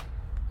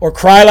 or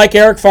cry like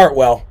Eric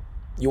Fartwell,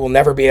 you will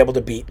never be able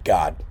to beat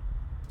God.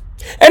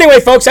 Anyway,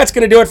 folks, that's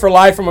going to do it for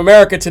Live from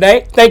America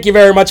today. Thank you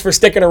very much for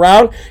sticking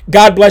around.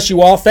 God bless you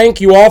all.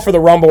 Thank you all for the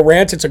Rumble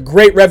Rants. It's a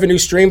great revenue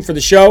stream for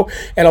the show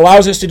and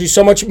allows us to do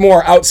so much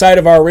more outside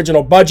of our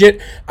original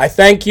budget. I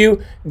thank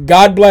you.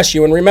 God bless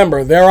you. And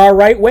remember, there are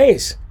right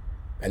ways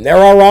and there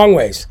are wrong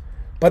ways,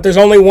 but there's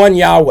only one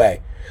Yahweh.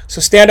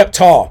 So stand up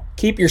tall.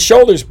 Keep your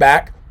shoulders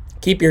back.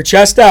 Keep your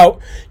chest out.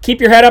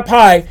 Keep your head up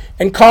high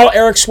and call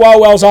Eric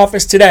Swalwell's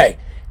office today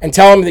and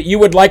tell him that you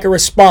would like a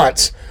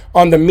response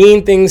on the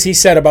mean things he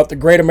said about the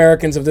great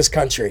Americans of this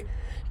country.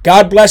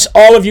 God bless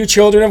all of you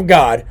children of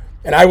God,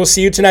 and I will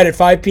see you tonight at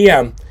 5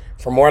 p.m.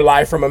 for more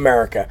Live from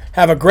America.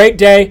 Have a great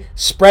day,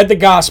 spread the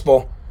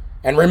gospel,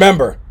 and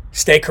remember,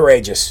 stay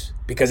courageous,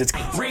 because it's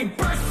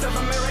Rebirth of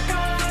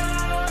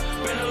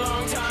America. Been a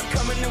long time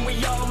coming, and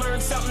we all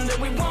learned something that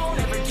we won't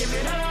ever give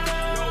it up.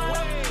 No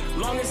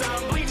way. Long as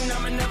I'm bleeding,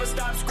 I'ma never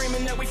stop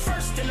screaming that we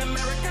first in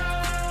America.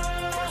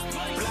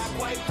 Black,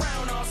 white,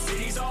 brown, all see.